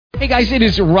Hey guys, it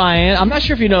is Ryan. I'm not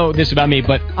sure if you know this about me,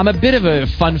 but I'm a bit of a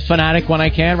fun fanatic when I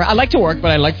can. I like to work,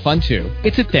 but I like fun too.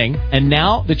 It's a thing. And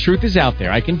now the truth is out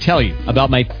there. I can tell you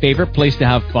about my favorite place to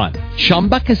have fun.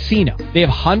 Chumba Casino. They have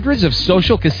hundreds of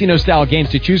social casino style games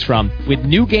to choose from with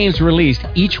new games released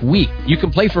each week. You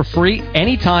can play for free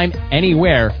anytime,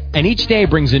 anywhere. And each day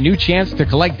brings a new chance to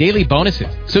collect daily bonuses.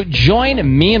 So join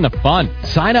me in the fun.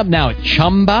 Sign up now at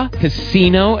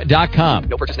ChumbaCasino.com.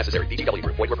 No purchase necessary. VGW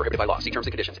Group. Void where prohibited by law. See terms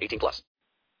and conditions. 18+.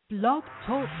 Blog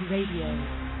Talk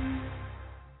Radio.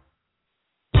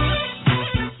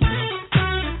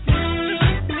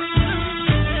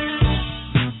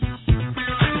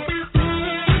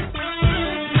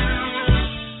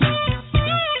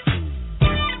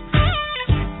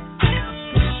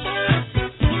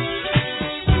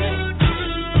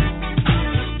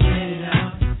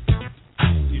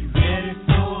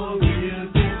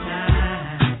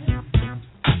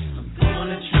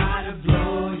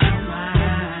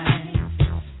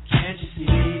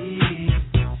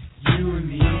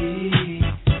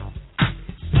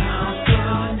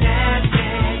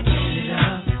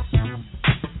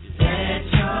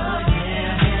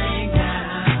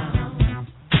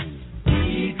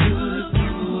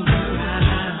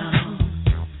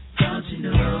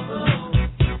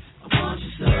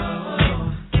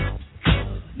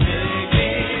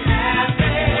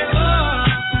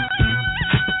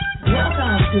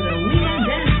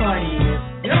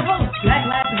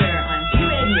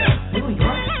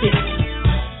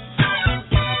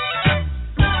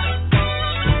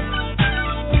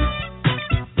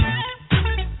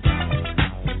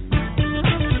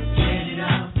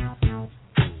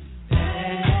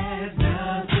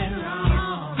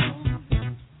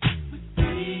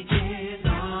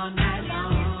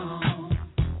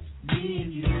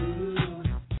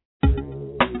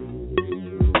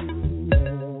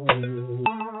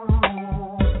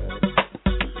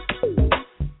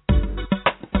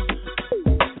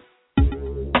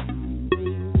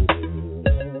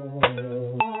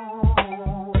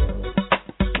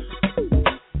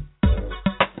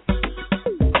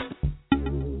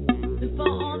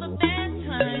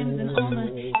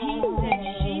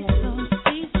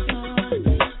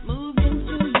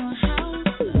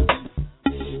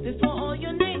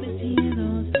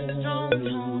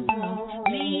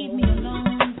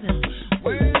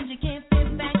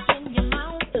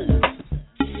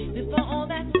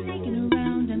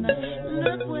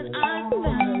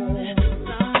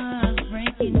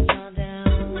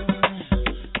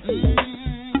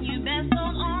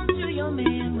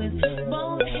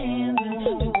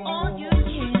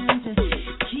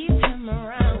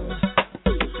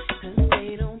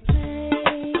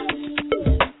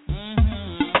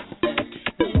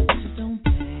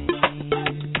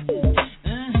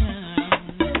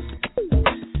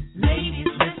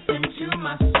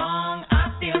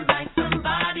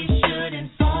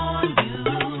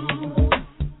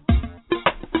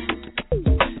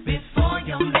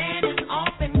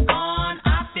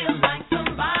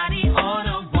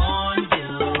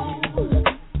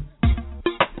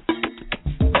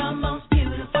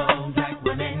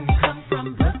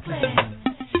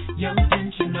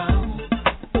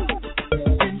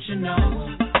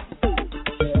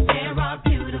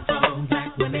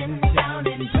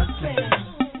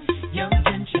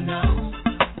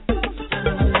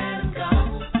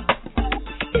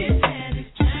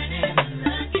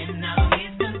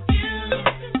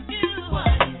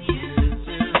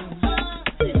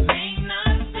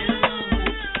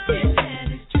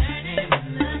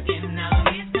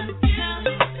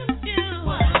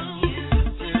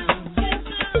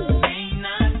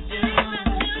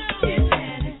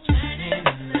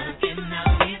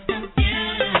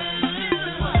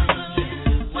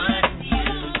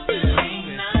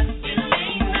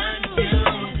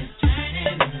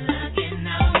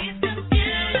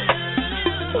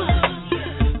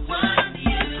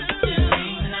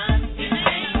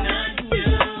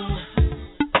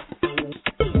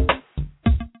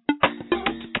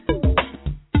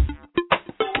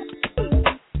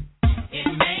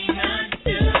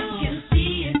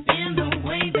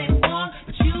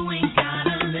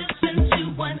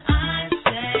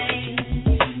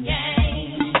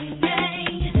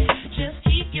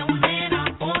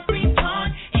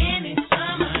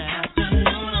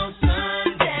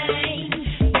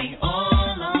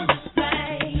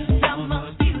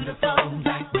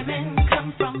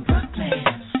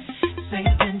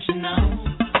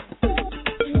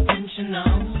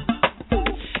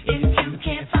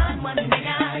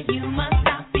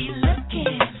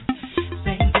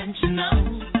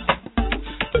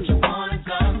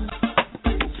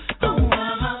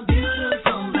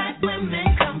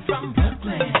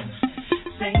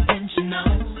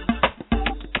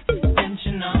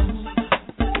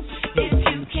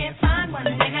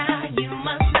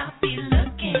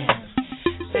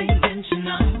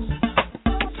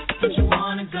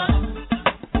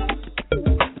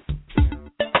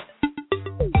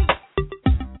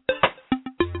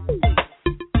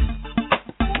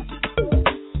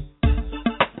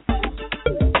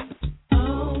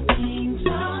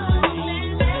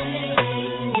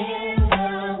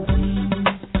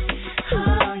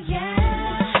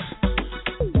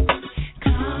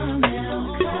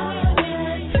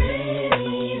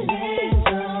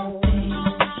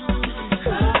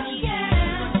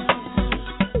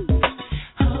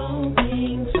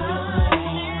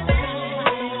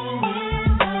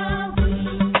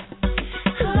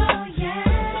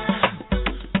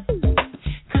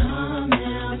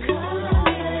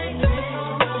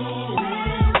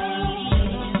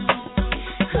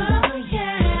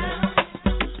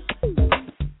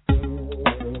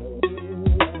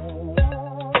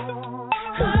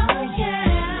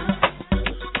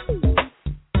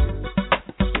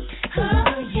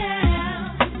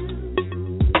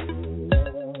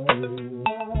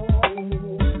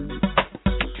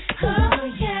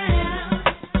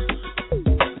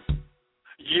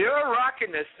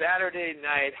 Saturday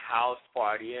night house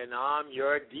party, and I'm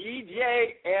your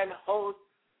DJ and host,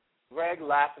 Greg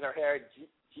Lassiter here at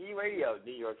G Radio,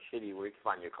 New York City, where you can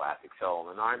find your classic soul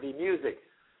and R&B music,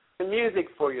 the music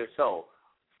for your soul.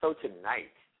 So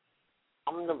tonight,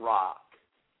 I'm the rock.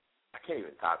 I can't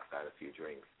even talk without a few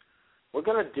drinks. We're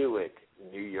going to do it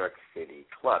New York City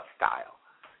club style.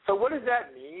 So what does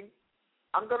that mean?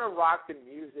 I'm going to rock the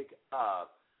music of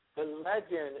the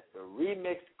legend, the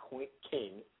remixed Queen,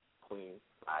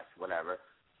 whatever,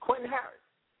 Quentin Harris.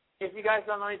 If you guys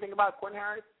don't know anything about Quentin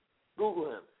Harris, Google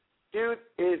him. Dude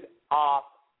is off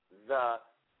the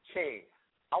chain.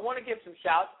 I want to give some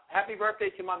shouts. Happy birthday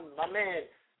to my man,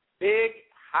 Big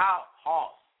Hoss.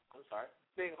 I'm sorry,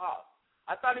 Big Hoss.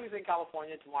 I thought he was in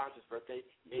California. Tomorrow's his birthday.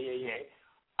 Yeah.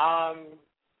 I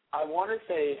want to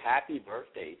say happy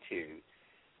birthday to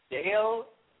Dale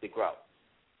DeGroat.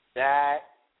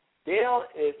 Dale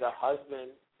is the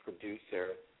husband,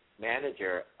 producer,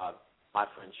 manager of my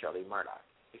friend Shirley Murdoch.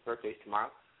 His birthday's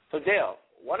tomorrow. So Dale,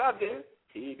 what up, dude?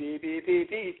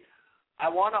 TBBPP. I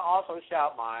want to also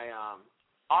shout my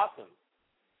awesome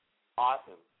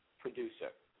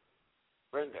producer,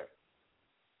 Brenda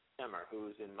Simmer,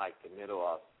 who's in like the middle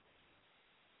of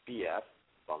BF,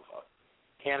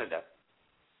 Canada,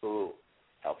 who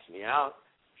helps me out.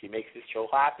 She makes this show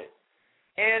happen.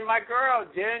 And my girl,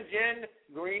 Jen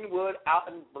Greenwood out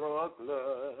in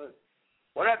Brooklyn.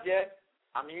 What up, Jen?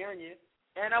 I'm hearing you.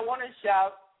 And I want to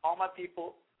shout all my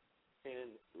people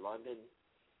in London,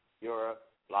 Europe,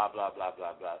 blah, blah, blah,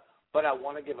 blah, blah. But I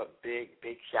want to give a big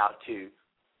shout to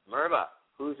Merva,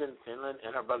 who's in Finland,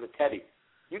 and her brother Teddy.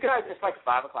 You guys, it's like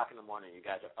 5 o'clock in the morning. You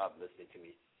guys are up listening to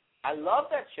me. I love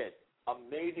that shit.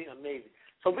 Amazing.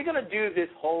 So we're going to do this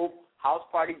whole house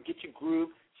party, get your groove,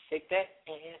 shake that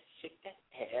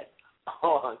ass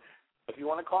on. If you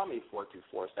want to call me,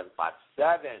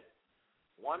 424-757-1423.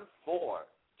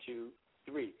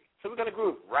 So we're going to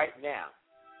groove right now.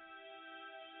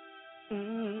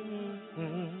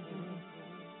 Mm-hmm.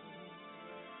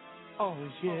 Oh,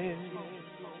 yeah.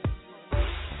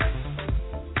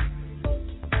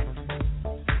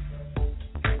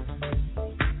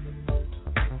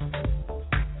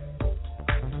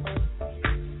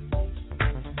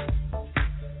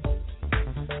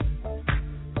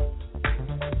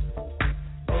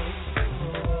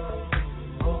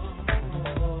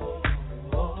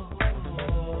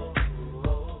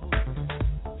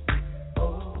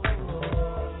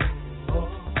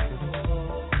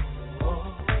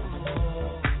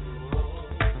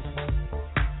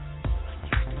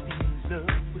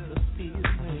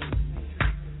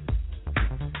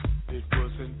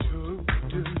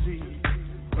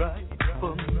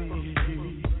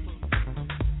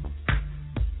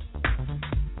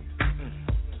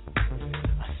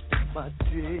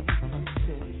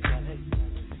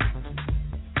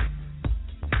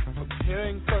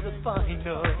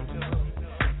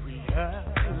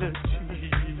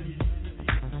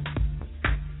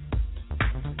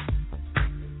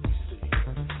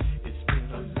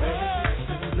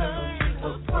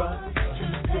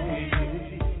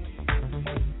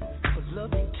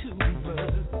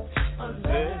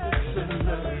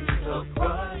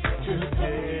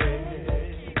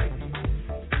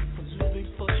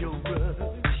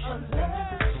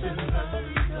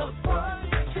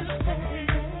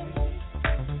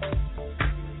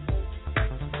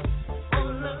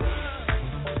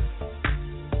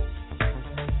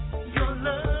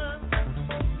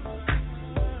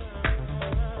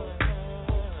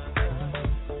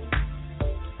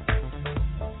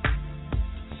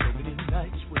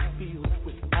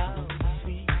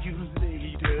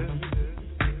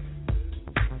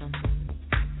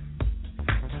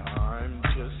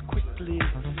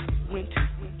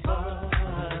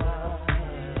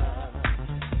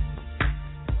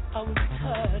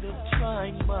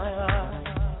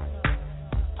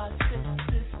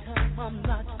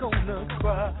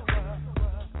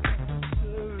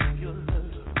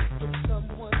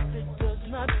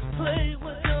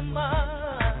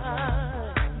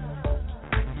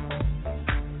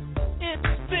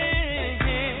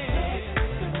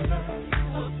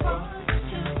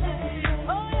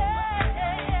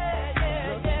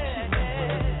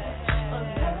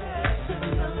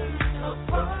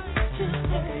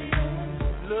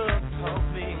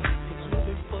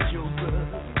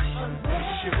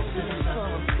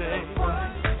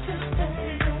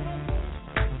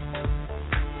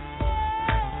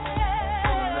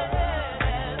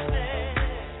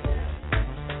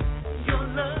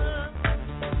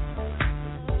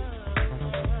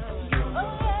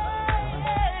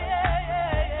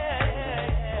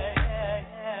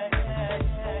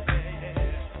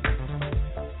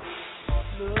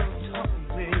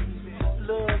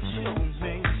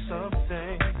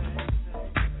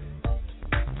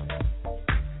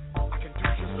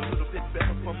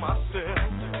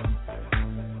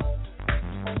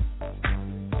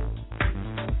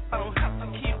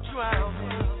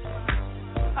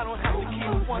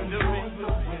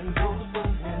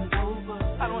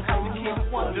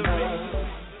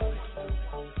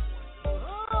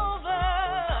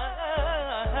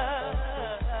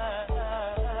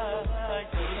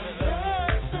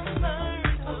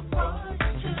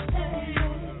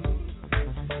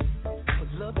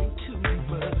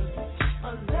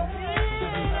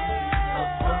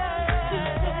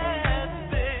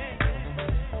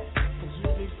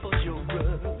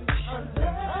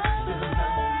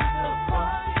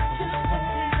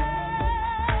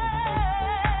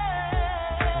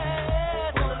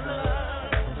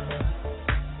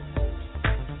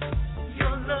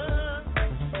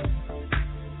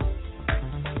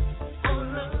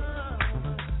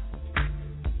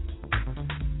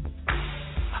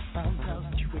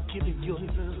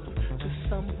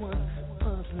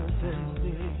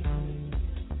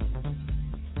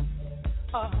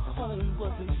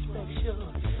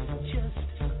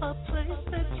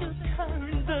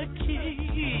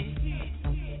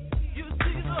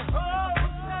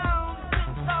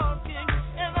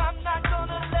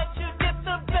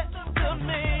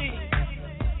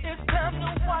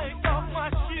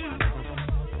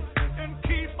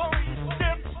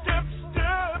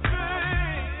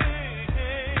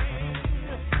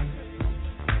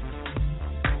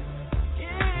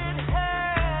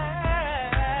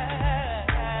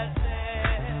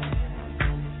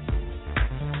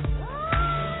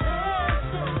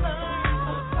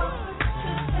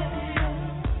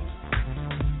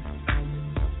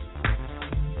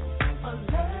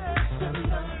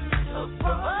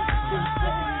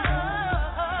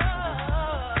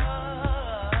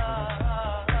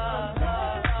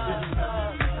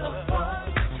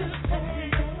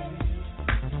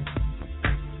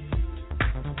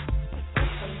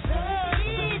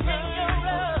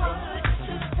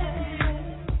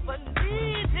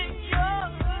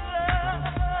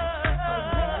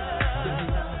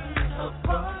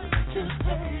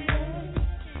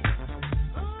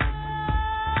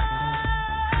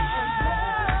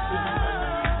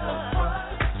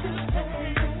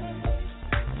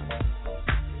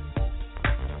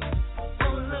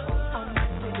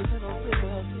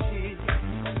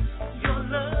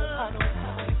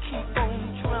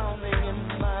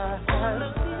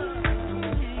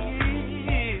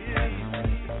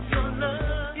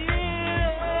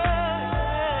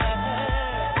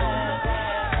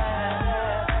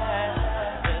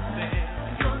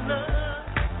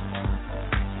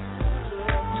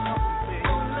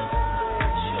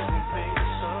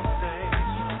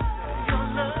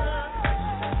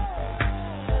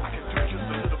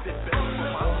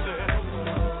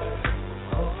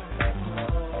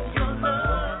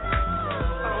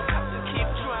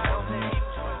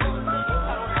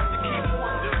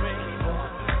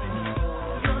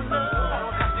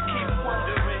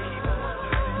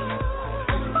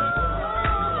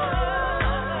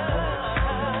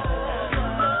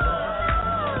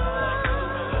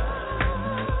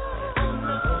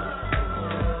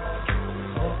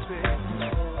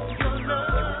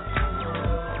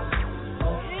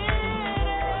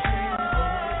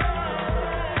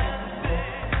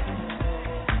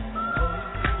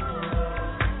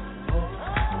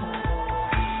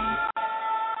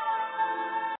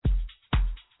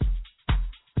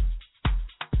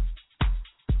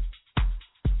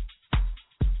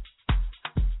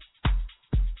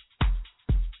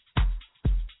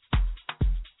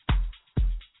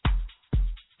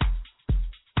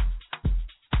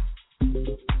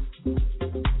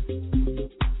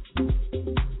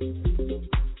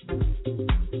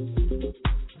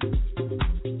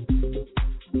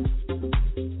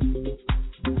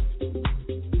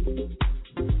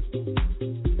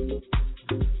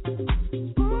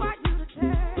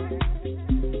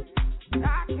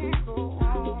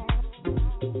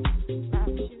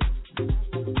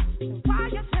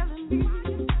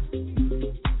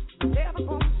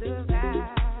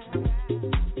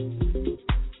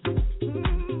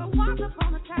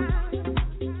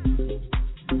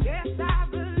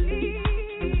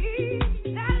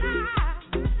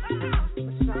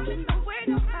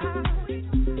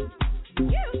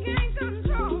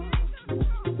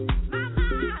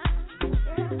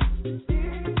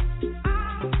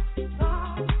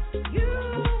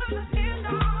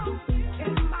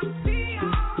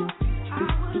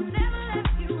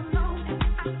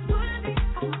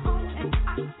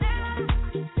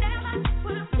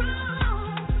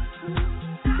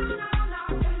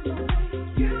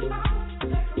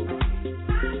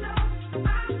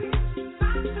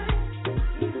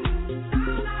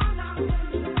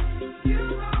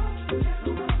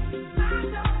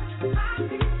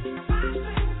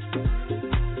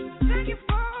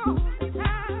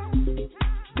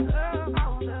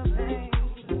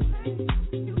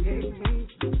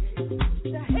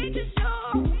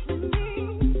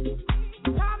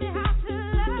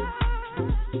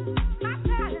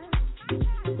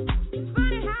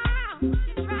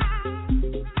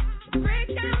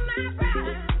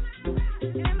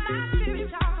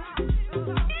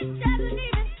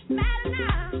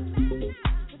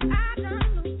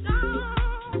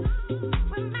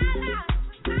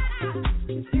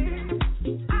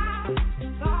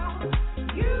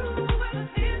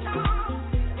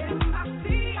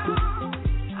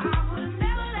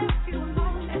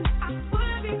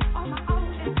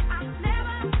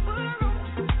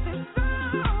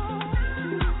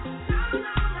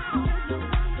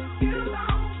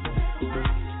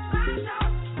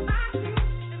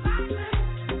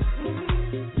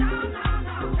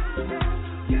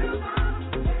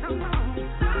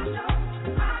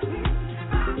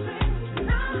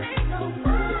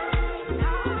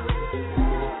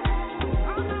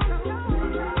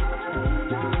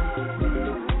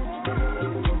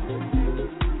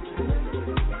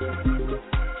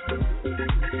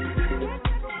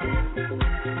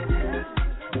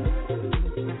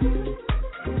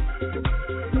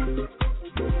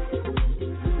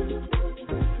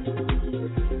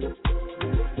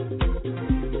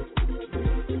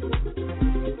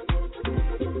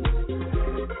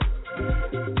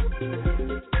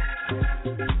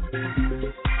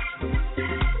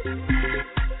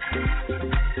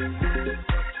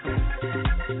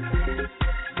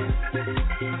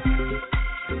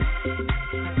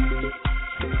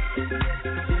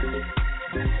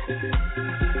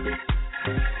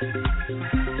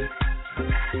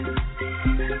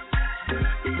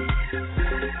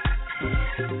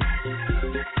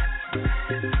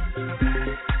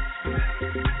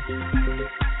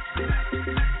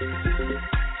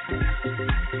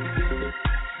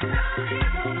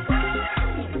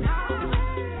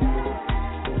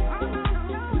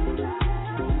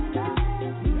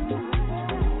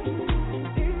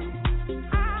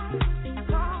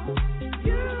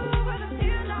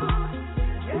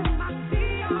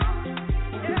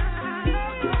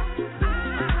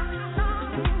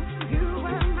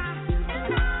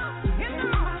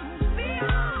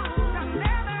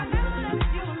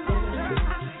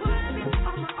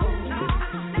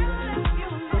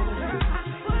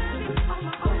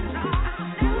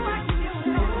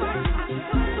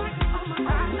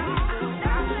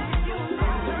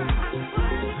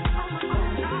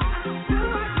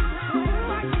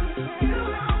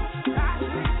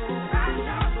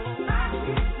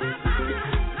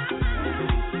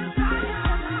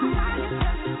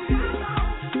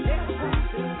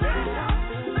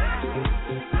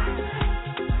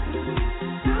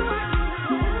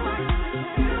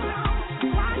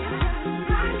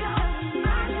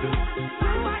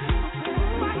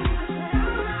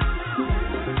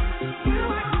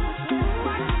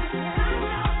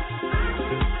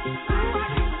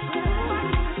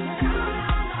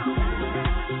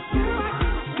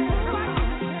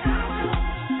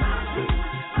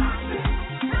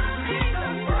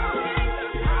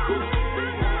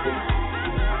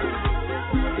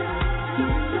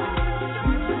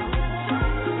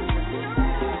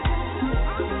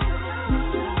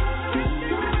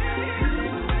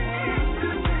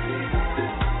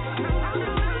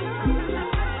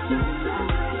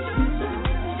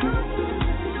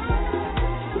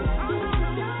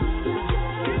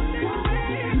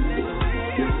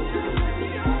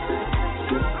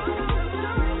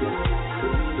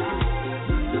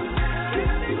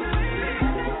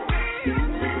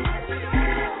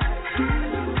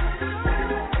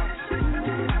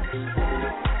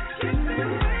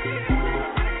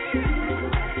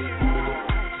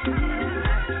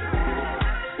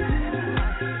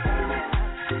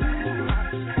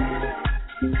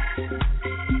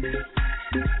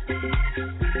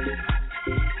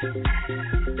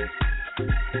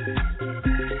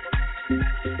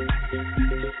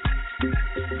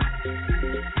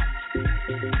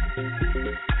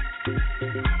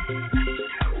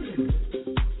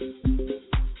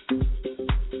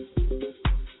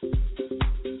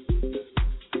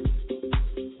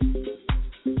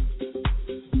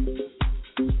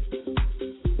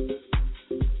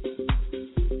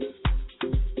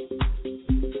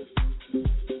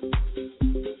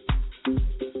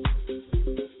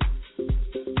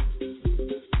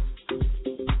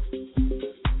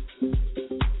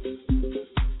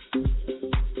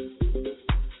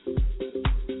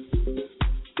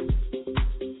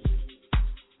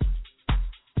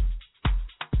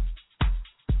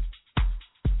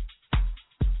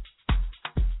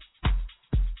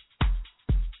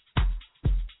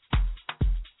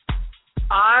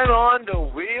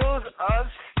 Wheels of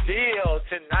Steel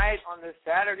tonight on the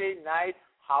Saturday night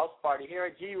house party here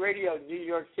at G Radio, New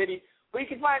York City, where you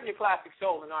can find your classic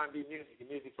soul and R&B music and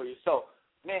music for your soul.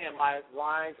 Man, my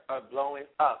lines are blowing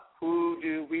up. Who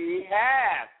do we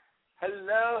have?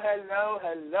 Hello, hello,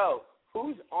 hello.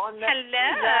 Who's on the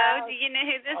Hello. Do you know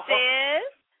who this is?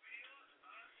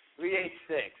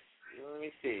 386. Let me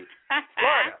see.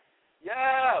 Florida.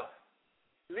 Yo.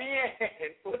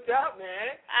 Leanne, what's up,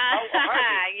 man? How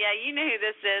are you? Yeah, you know who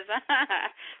this is.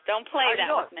 Don't play that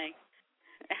with me.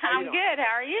 I'm good.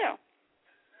 How are you?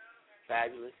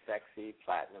 Fabulous, sexy,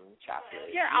 platinum,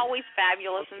 chocolate. You're always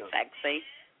fabulous and sexy.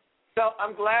 So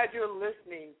I'm glad you're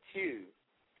listening to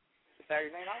the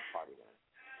Saturday Night House Party, man.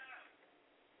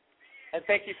 And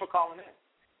thank you for calling in.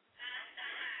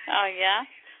 Oh, yeah?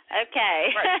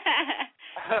 Okay. Right.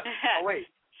 Oh,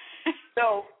 wait.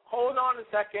 So hold on a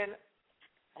second.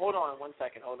 Hold on 1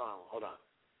 second. Hold on.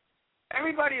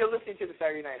 Everybody who's listening to the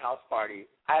Saturday Night House Party,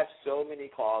 I have so many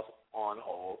calls on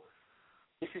hold.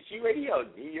 This is G Radio,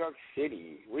 New York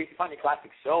City, where you can find your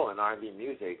classic soul and R&B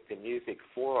music, the music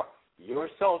for your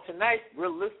soul. Tonight, we're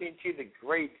listening to the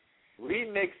great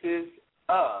remixes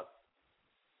of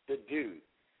the dude,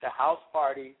 the house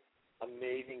party,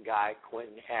 amazing guy,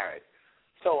 Quentin Harris.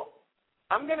 So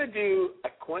I'm going to do a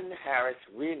Quentin Harris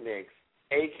remix,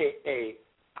 a.k.a.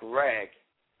 Greg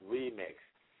remix,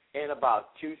 in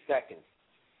about 2 seconds.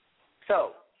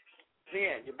 So,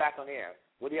 Leanne, you're back on the air.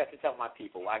 What do you have to tell my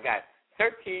people? I got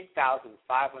 13,500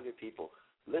 people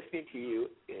listening to you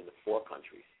in 4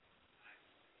 countries.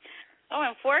 Oh,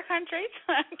 in 4 countries?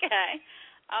 Okay.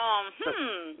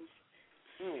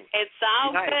 It's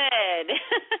all good.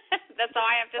 That's all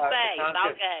I have to say. It's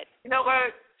all good. You know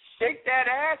what? Shake that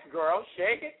ass, girl.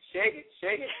 Shake it, shake it,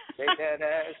 shake it. Shake that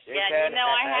ass, shake that ass. Yeah, you know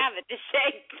I have it to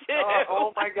shake, too. Oh,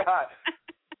 my God.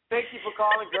 Thank you for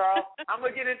calling, girl. I'm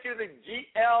going to get into the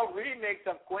GL remix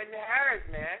of Quentin Harris,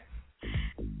 man.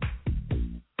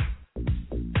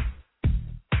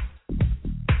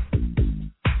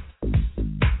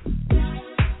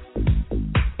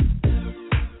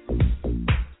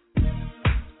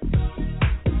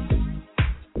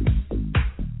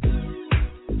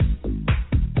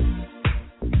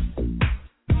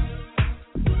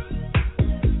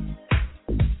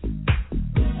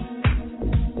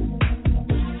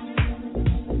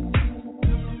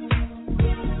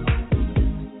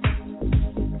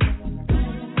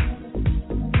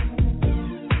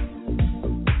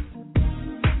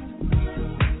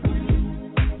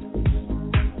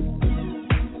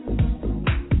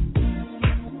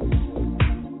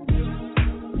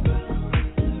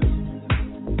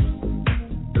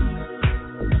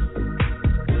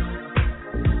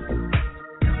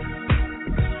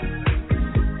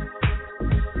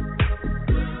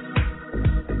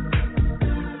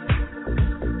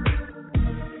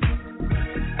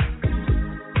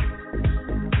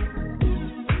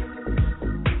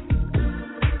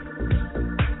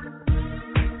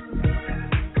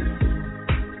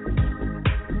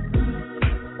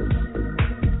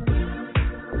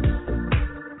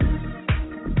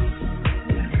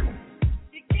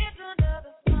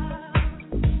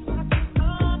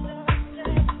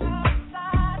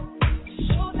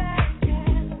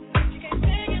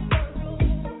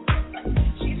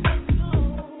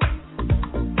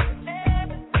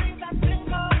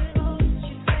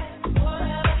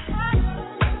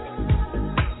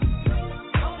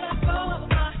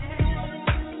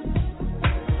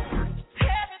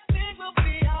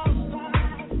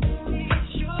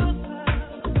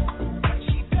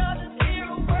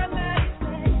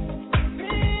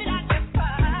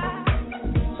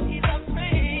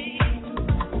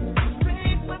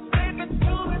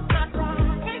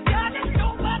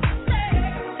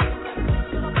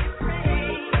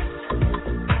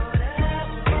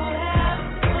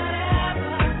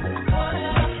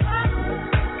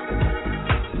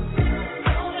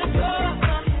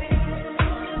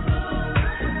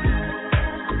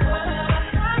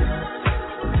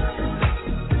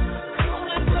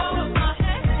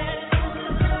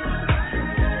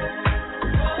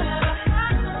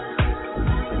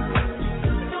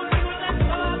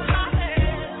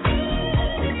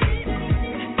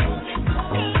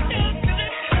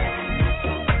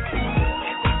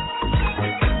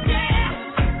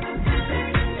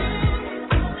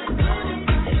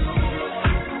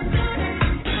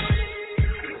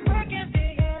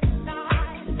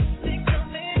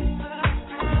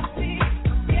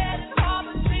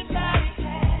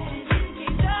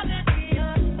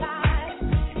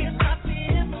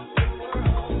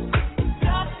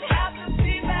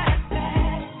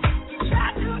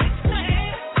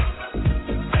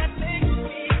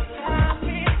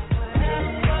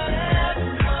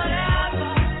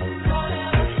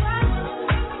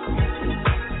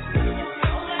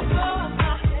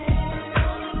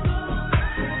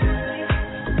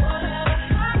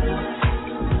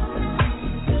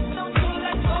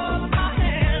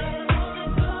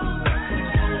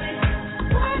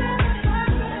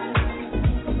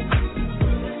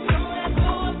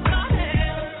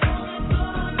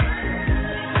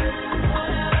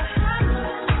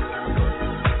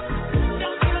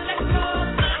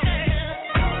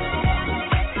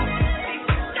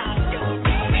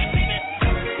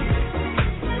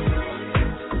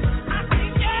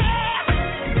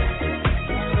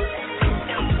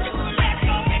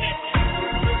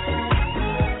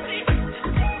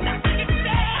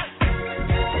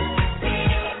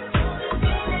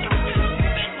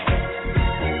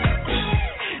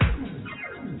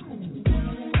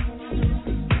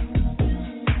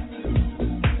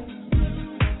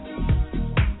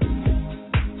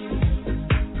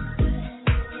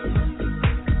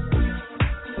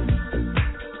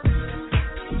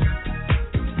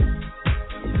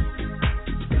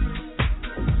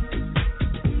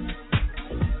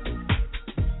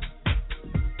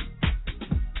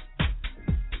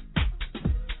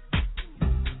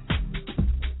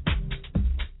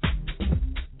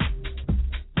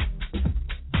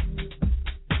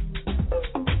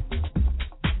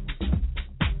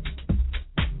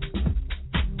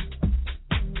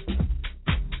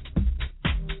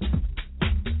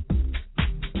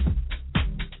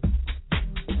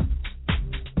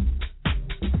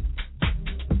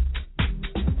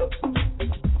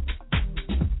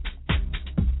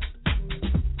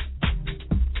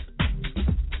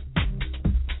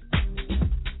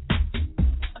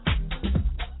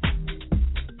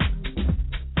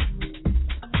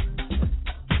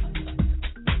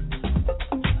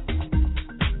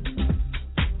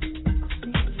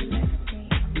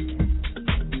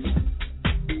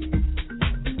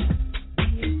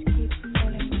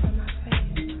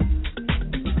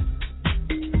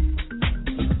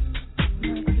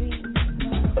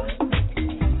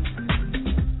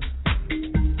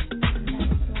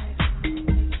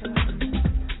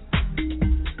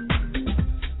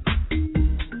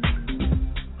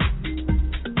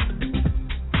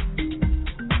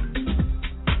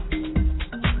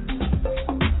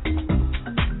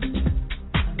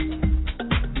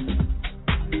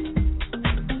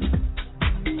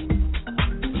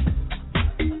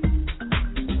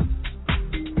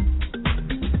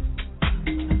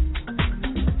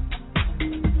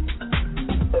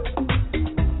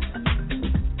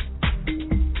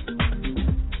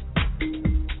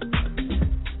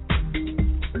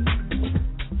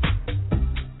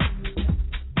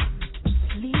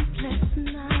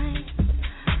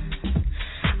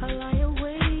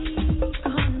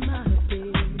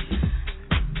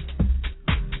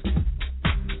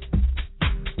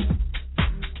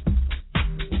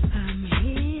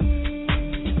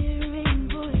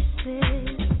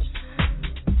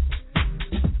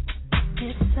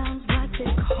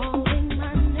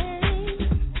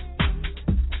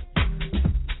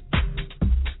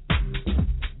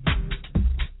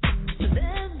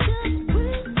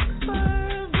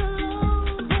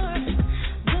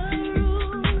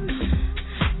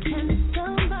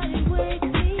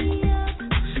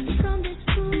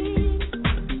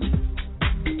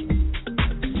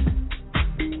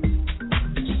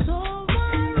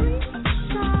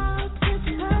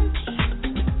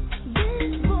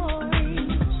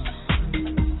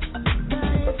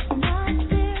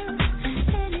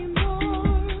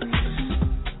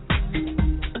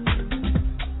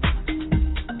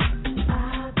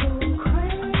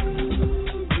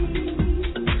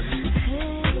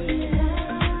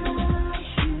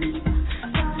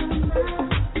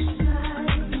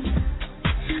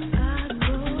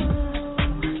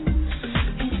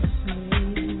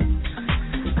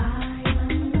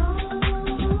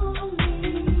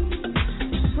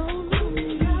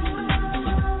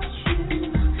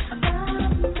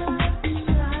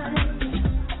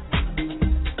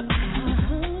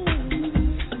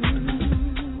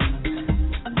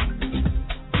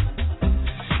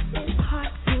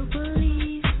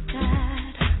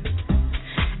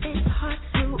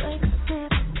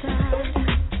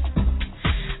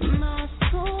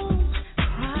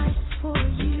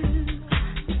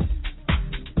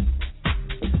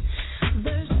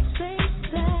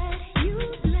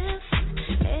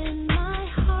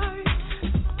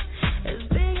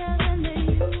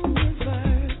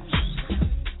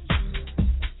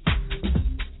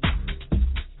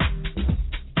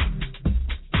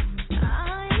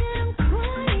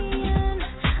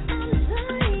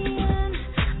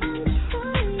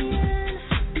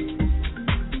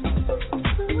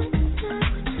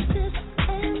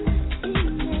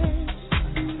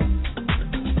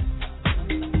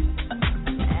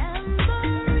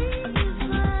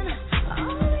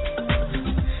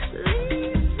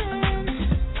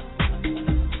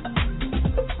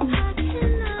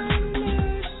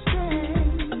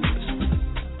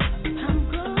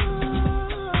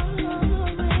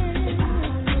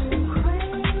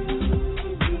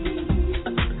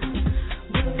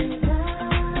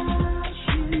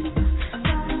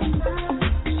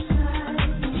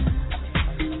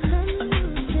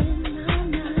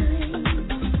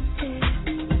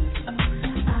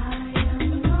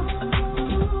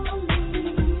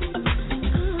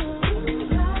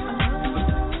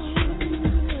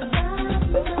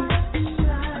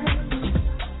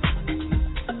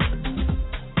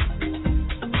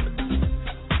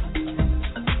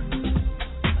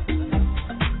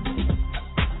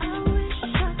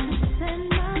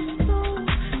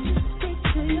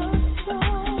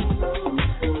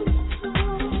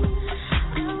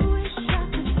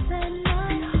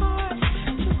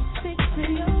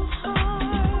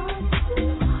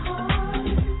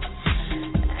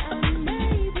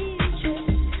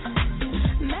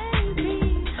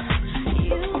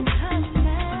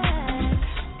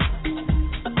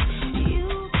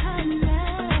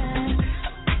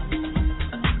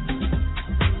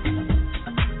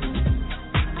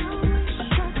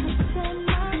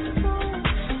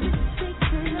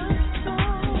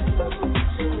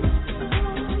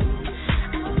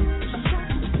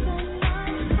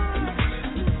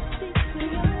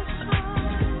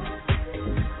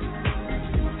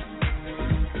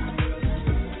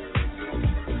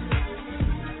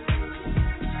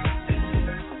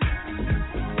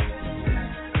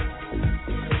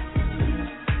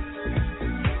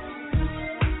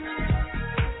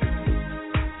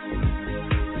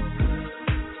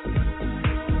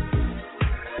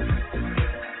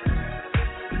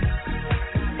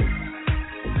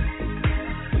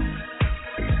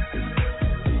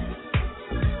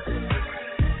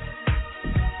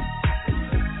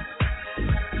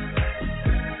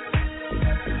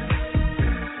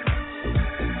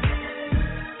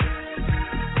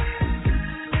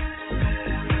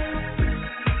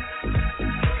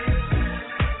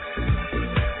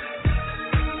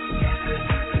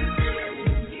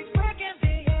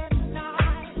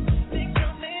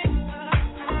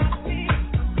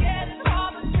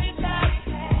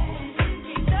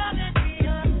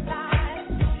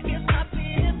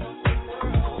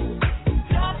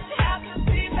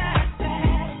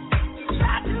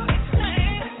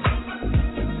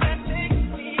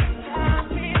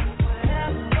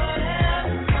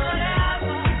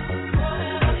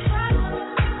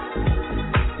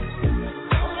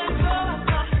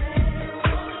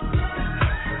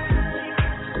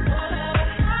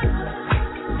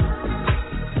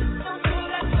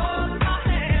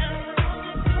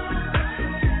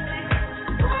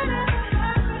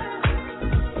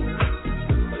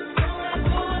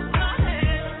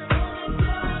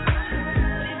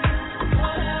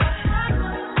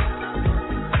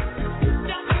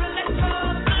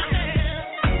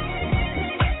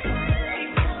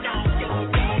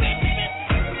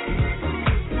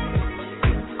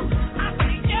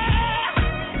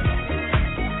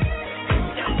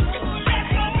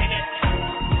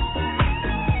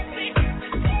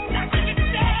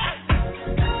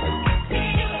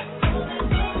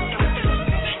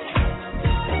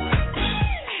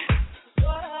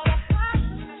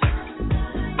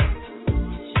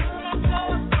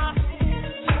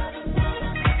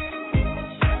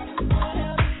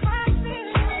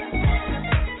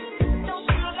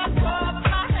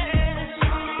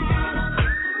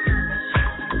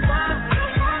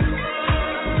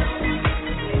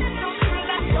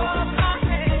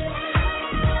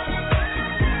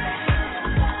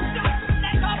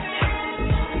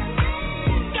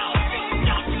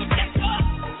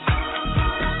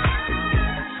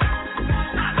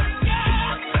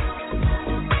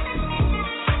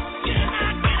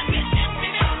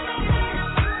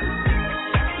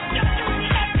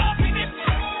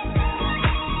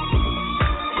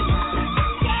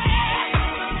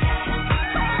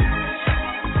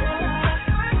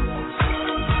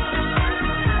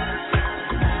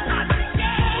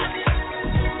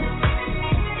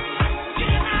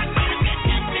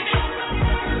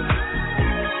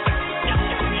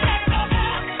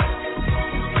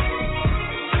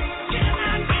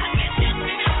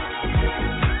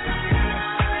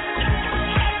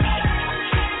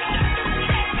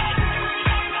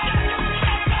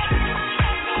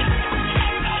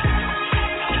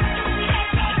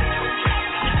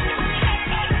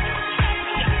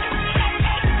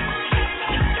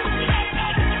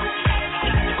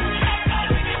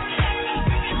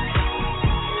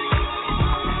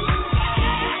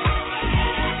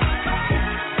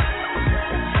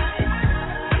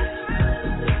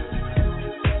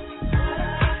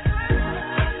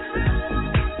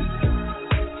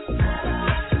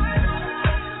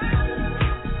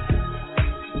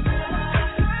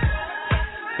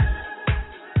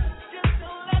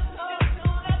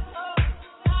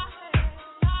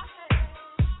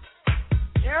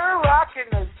 rocking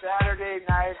the Saturday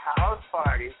night house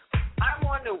party. I'm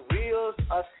on the wheels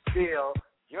of steel,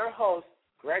 your host,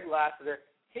 Greg Lassiter,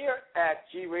 here at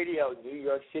G Radio, New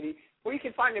York City, where you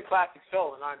can find your classic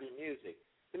soul and R&B music,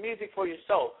 the music for your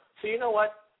soul. So you know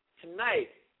what? Tonight,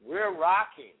 we're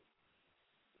rocking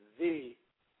the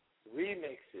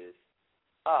remixes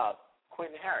of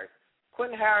Quentin Harris.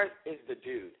 Quentin Harris is the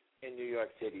dude in New York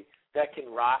City that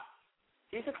can rock.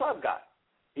 He's a club guy.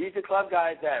 He's a club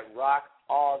guy that rocks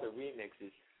all the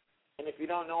remixes. And if you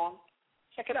don't know him,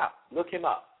 check it out. Look him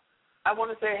up. I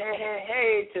want to say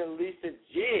hey to Lisa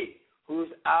G, who's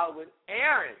out with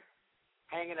Aaron,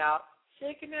 hanging out,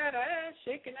 shaking that ass.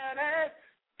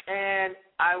 And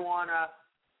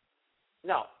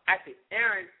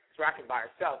Aaron is rocking by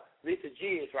herself. Lisa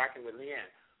G is rocking with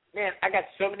Leanne. Man, I got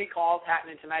so many calls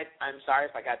happening tonight. I'm sorry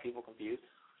if I got people confused.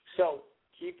 So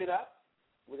keep it up.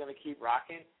 We're going to keep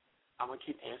rocking. I'm going to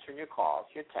keep answering your calls,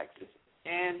 your texts,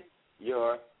 and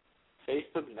your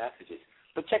Facebook messages.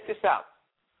 But check this out.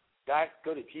 Guys,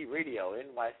 go to G Radio,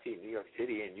 NYC, New York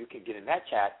City, and you can get in that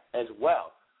chat as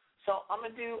well. So I'm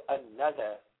going to do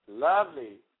another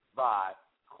lovely by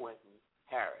Quentin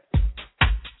Harris.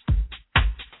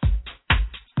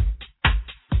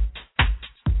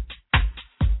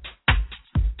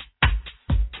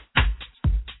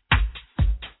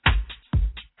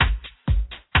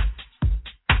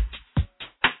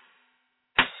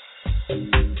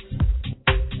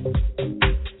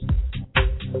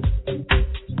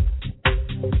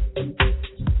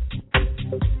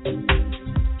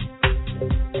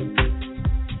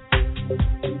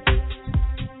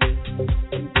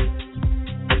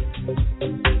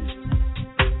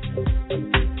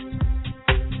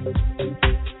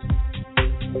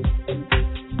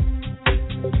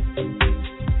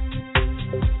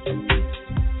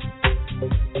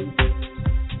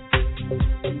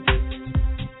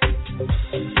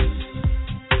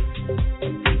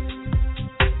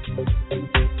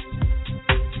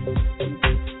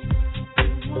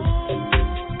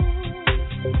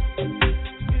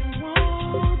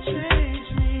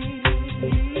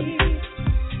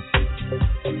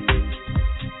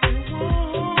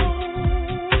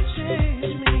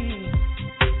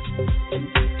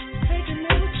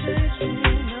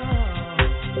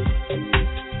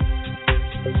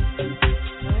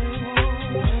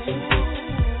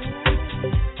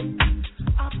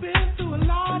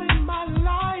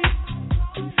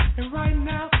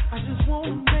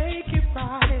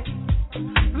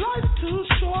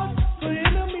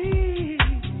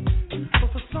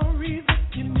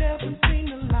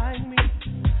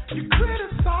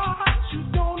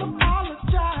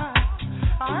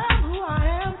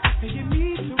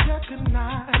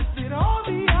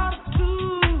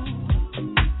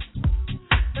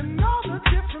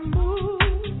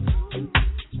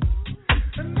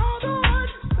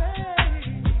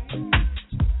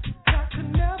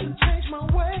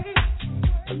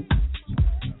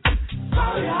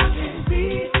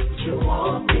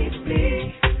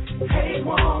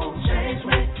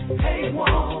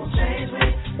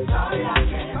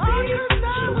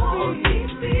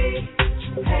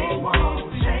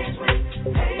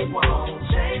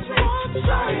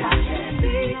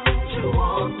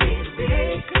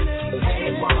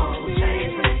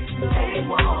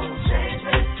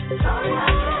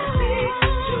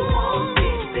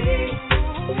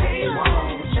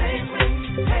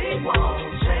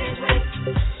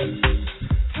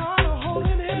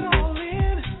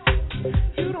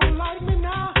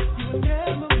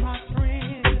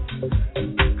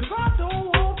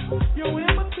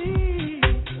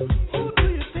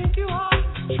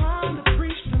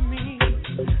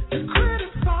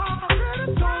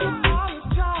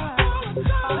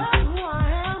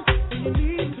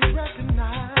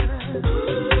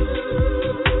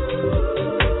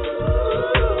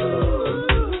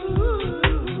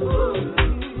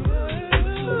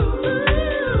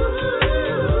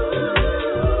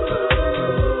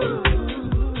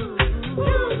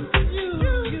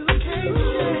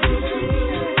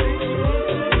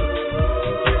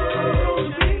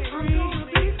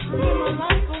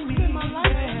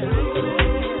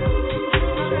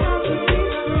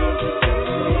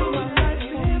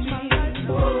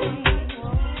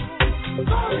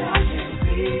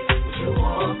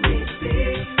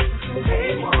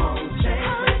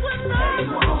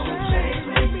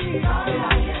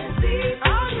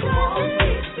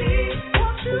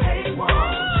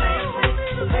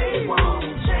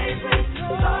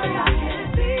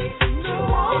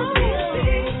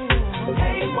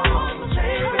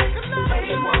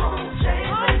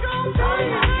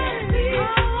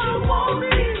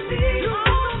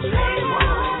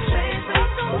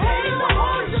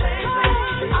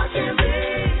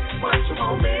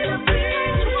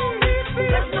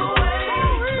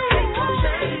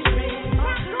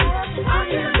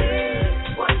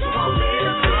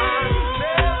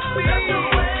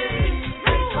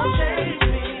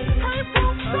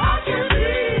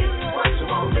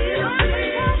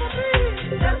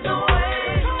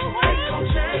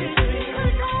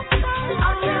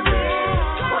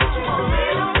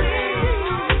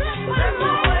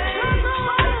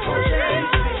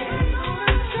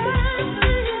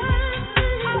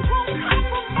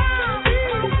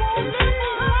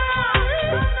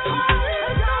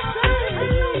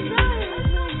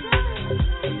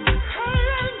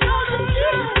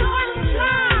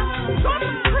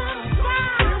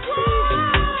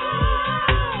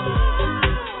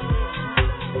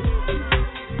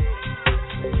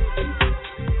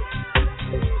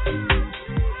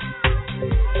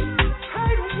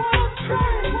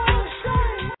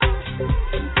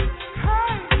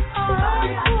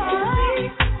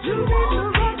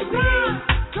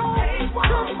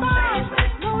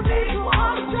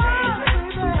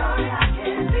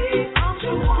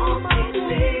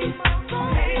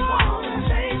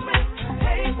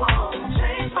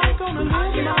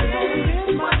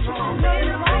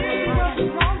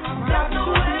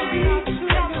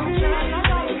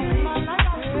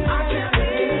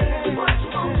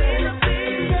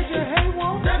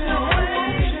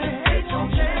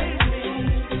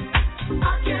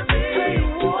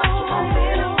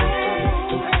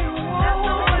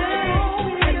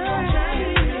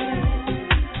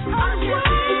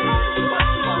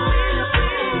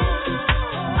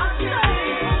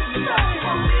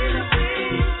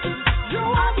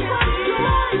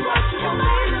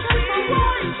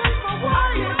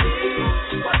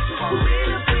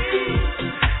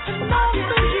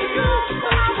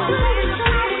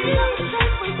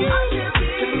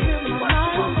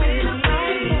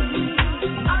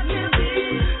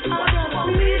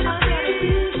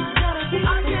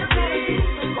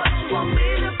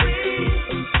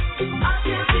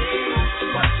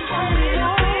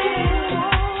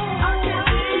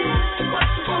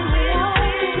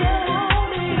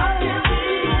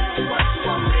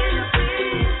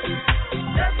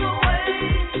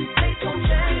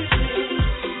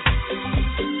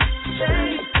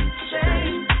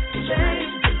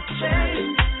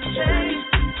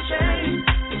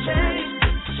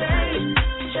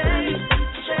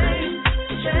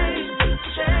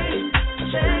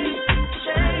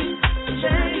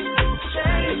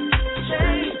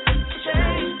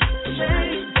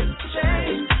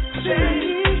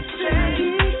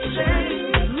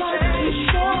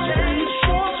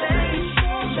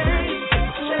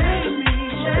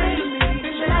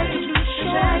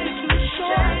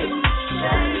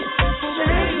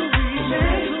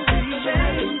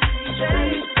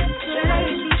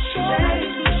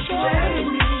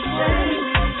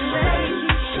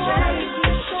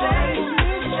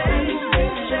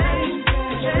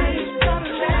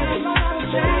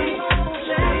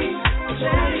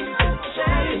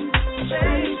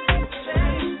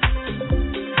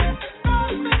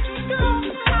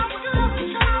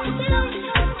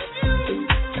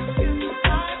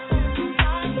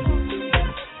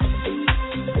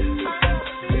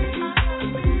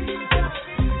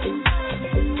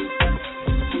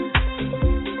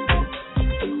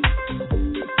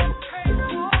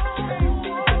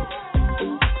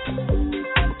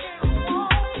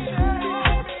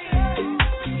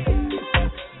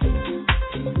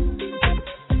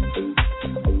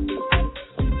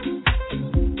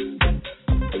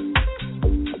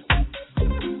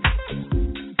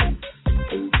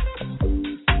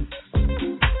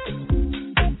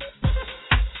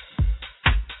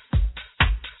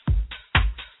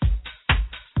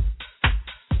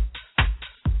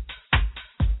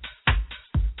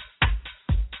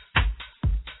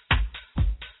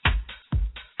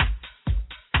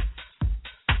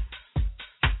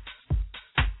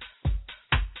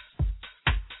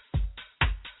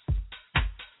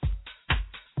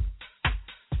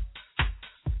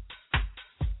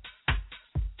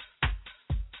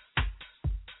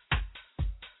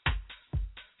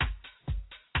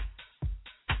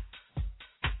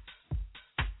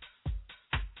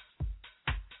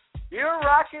 You're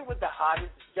rocking with the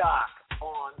hottest jock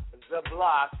on the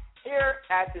block here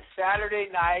at the Saturday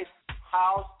night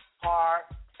house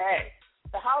party.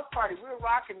 The house party, we're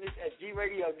rocking this at G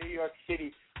Radio New York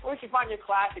City, where you can find your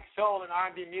classic soul and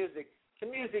R&B music to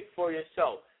music for your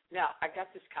soul. Now, I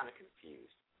got this kind of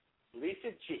confused.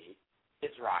 Lisa G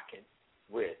is rocking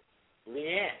with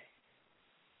Leanne.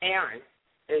 Aaron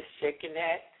is shaking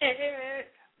that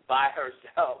by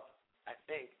herself, I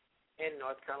think, in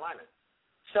North Carolina.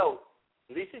 So,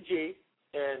 Lisa G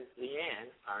and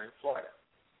Leanne are in Florida.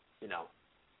 You know,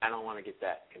 I don't want to get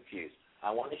that confused.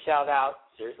 I want to shout out,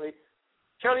 seriously,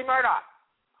 Shirley Murdoch.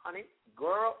 Honey,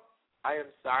 girl, I am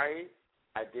sorry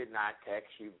I did not text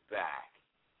you back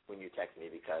when you text me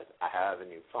because I have a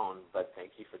new phone, but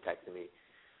thank you for texting me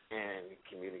and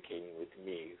communicating with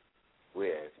me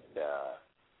with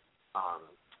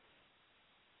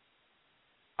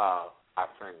our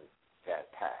friend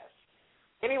that passed.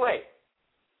 Anyway,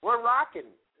 we're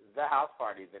rocking the house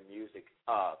party, the music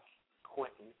of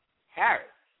Quentin Harris.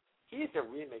 He's a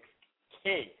remix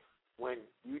king when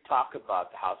you talk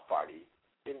about the house party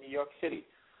in New York City.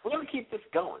 We're going to keep this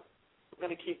going. We're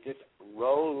going to keep this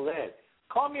rolling.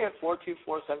 Call me at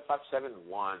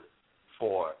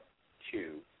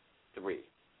 424-757-1423.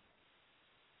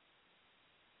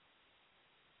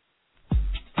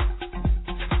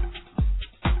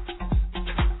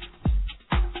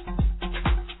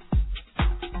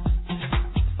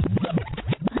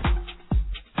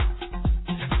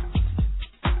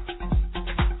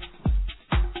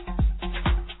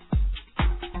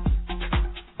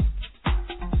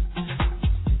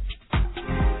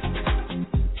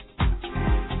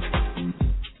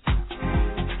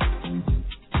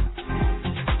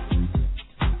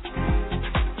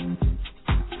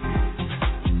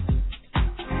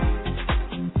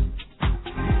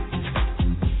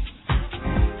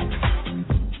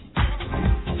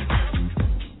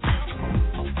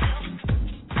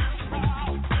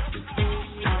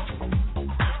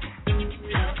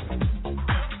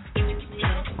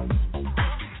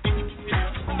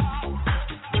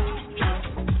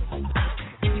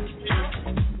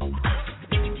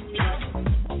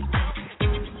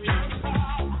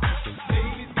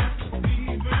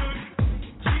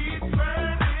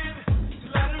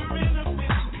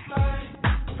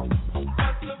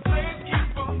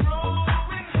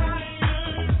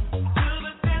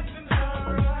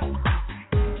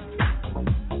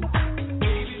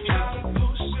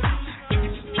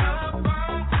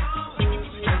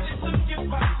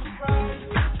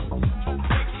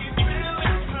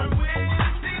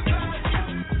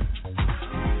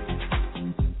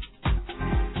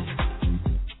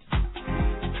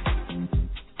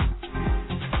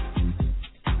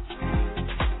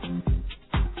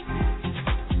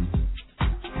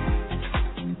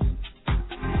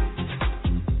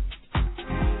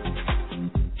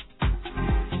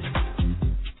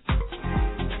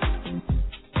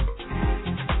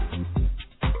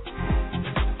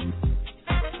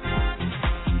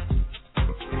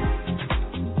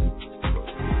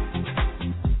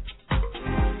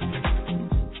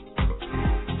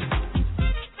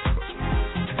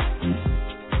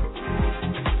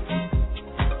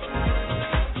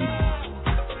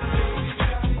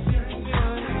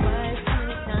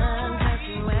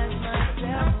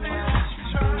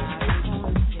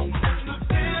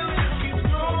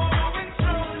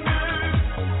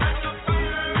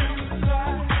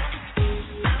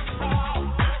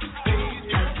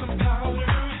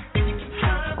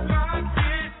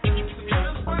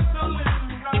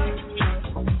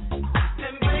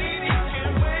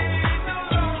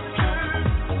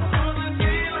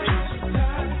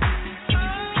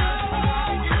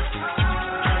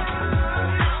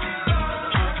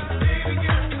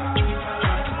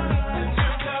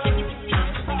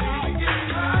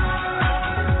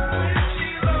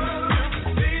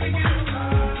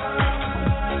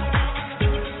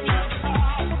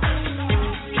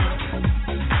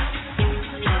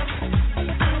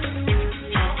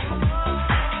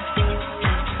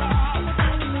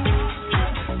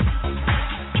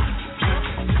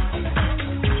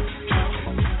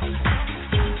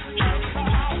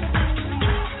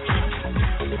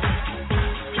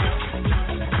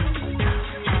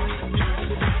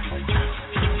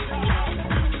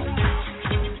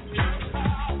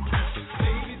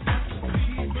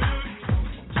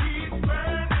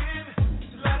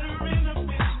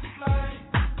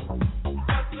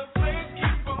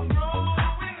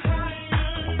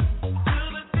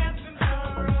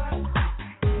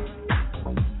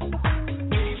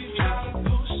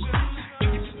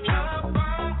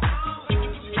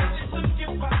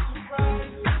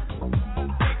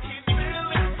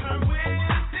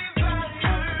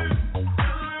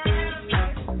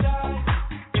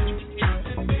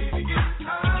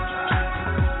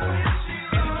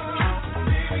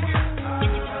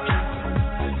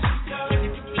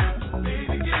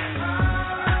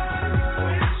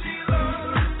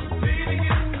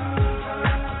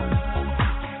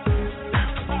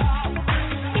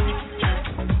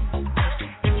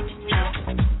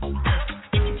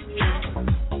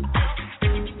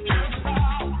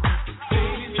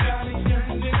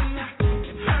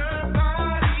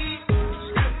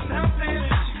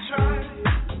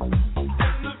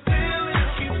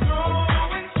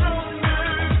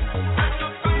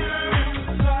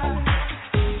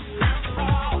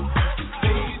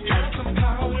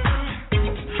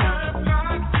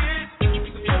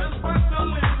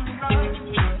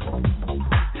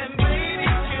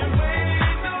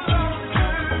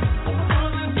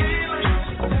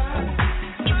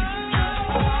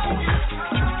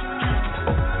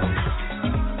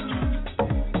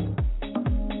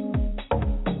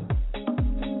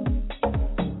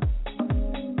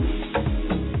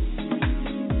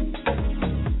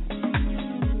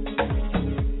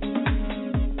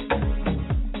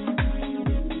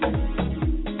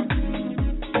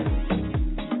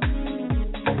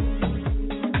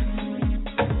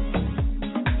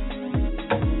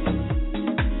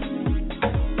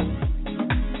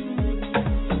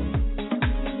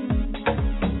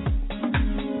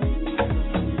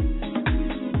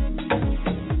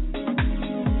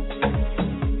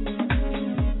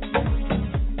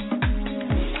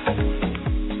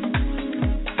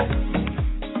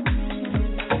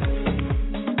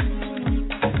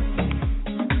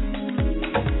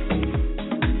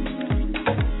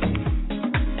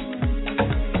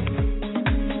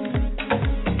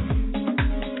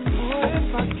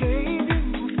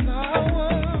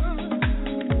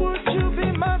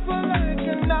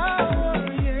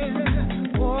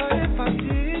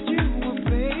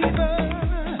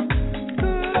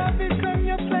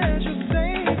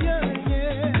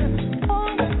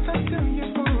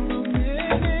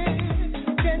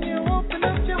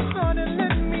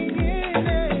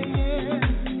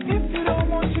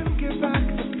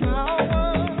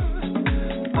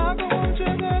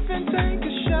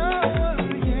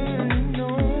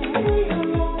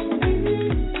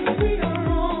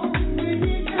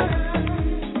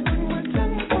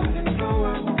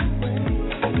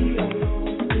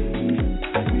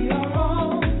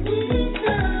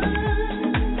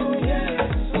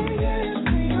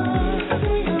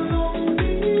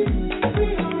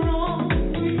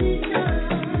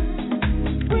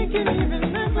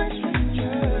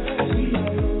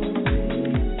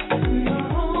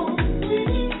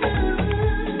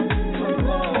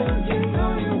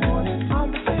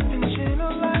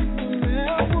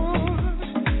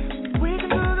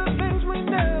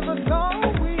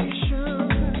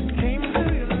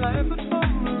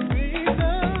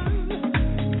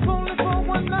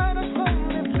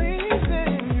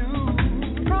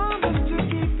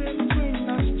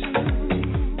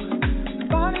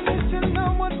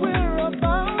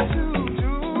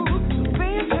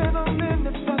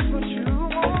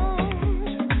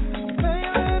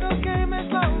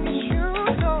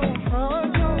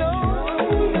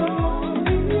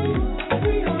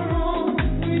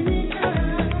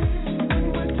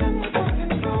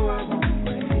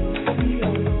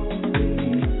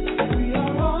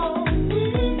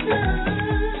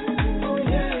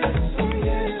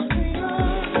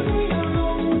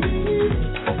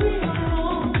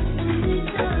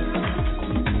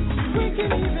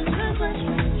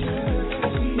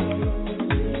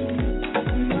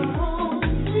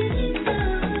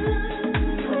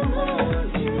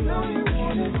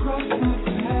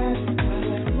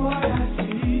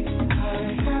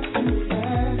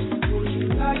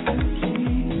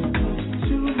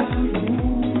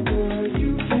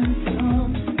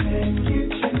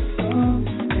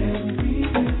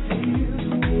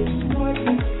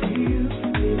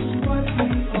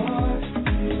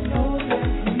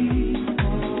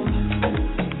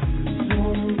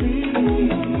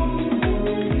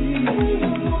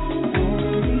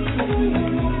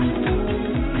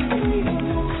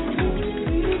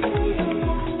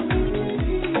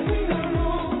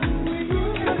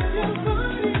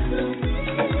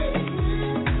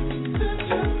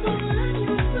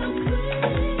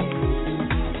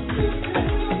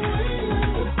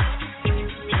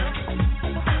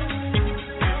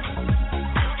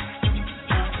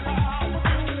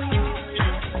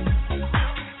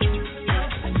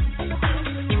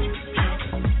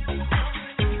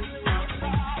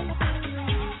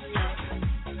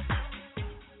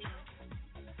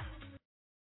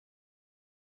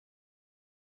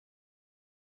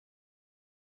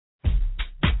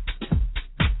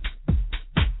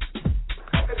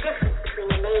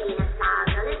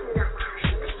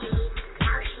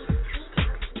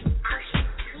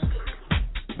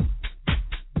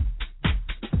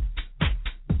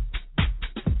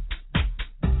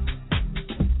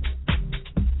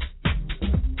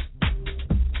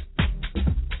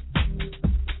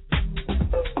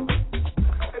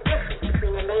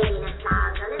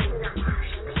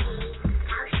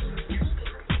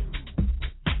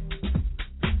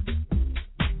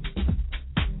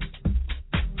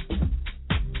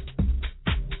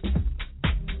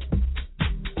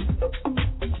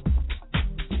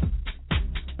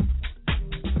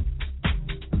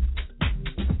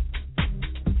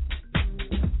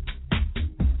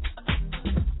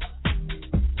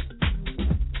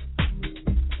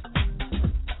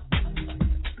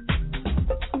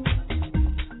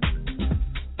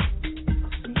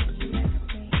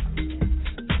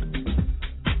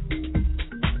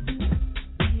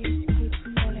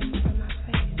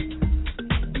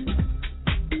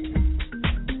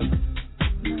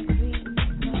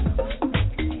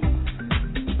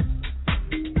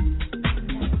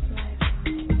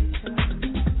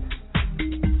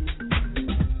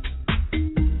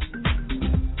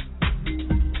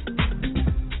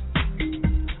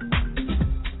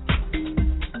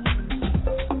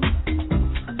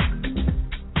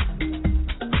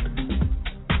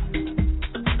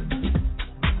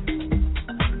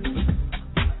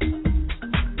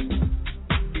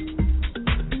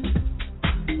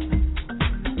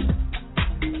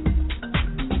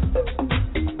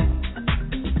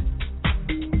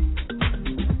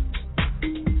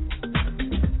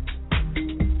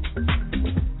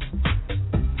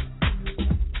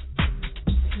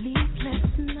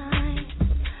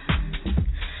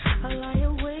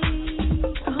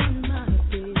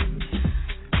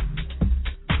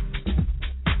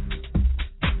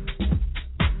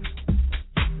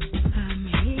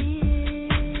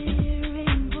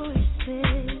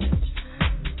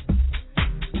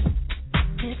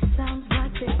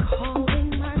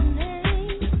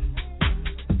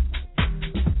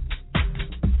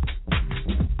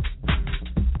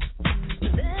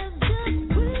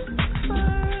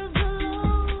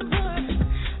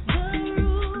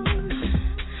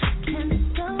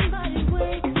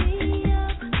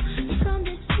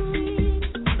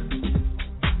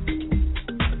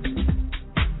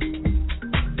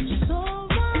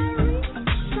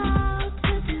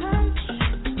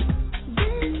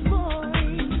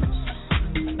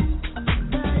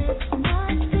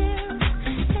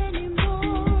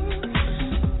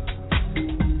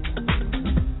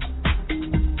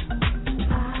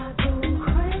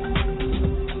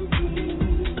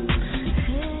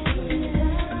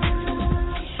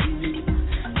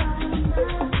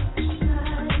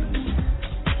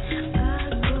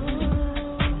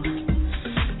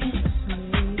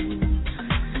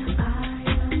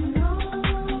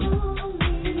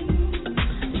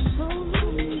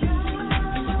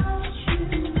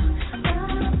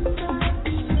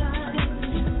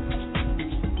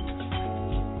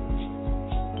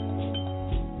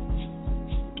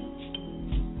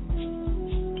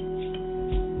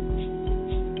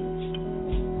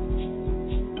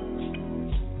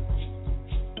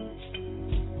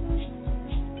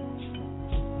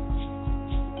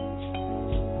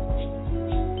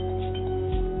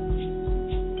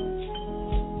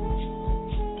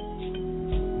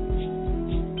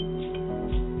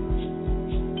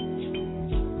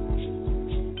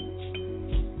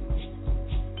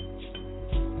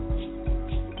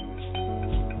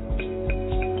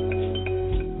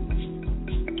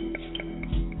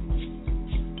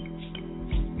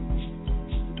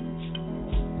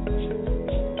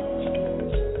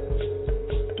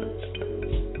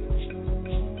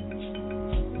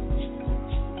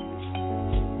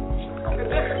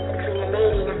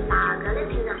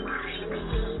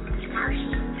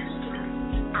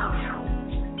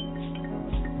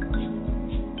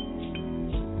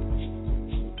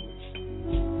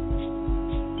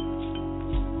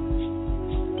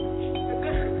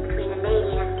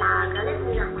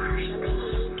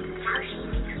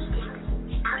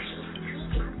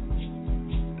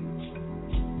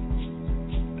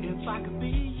 could be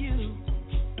you,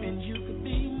 and you could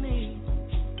be me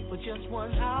for just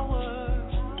 1 hour.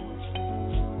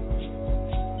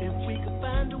 If we could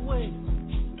find a way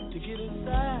to get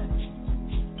inside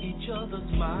each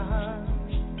other's mind.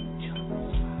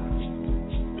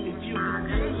 If you could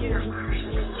see you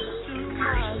through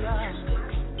my life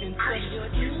instead of your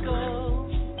ego,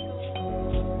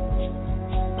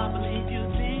 I believe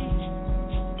you'd be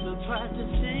surprised to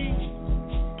see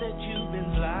that you've been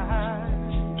blind.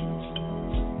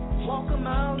 Walk a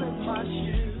mile in my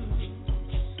shoes.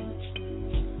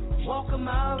 Walk a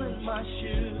mile in my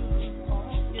shoes.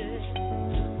 Yeah.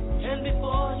 And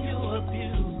before you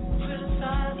abuse,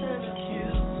 criticize and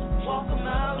accuse, walk a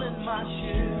mile in my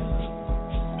shoes.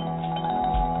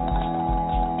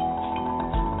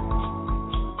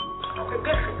 The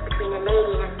difference between a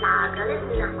lady and a dog is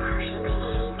not how she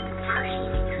behaves, how she's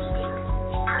treated.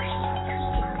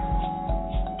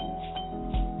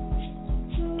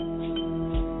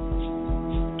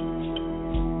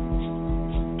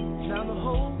 Now the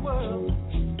whole world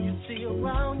you see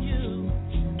around you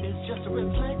is just a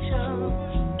reflection.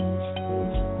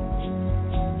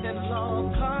 And the law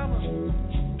of karma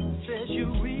says you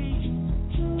reap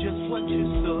just what you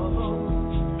sow.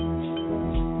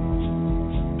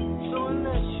 So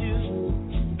unless you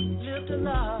live the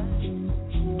life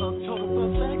of total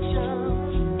perfection,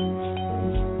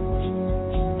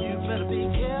 you better be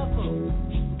careful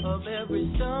of every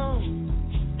stone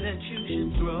that you should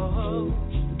throw.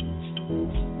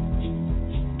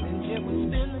 And yet we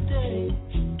spend the day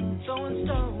throwing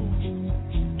stones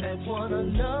at one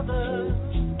another.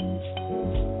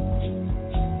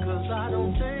 'Cause I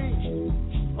don't think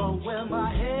or wear my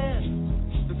hair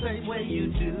the same way you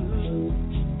do.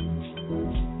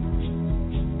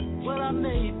 Well, I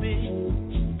may be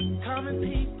common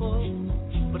people,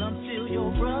 but I'm still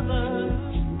your brother.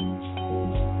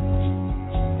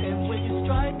 And when you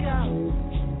strike out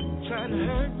trying to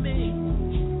hurt me,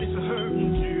 it's a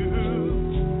hurting you.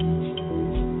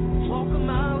 Walk a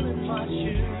mile in my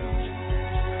shoes.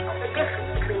 The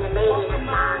difference between a lady and a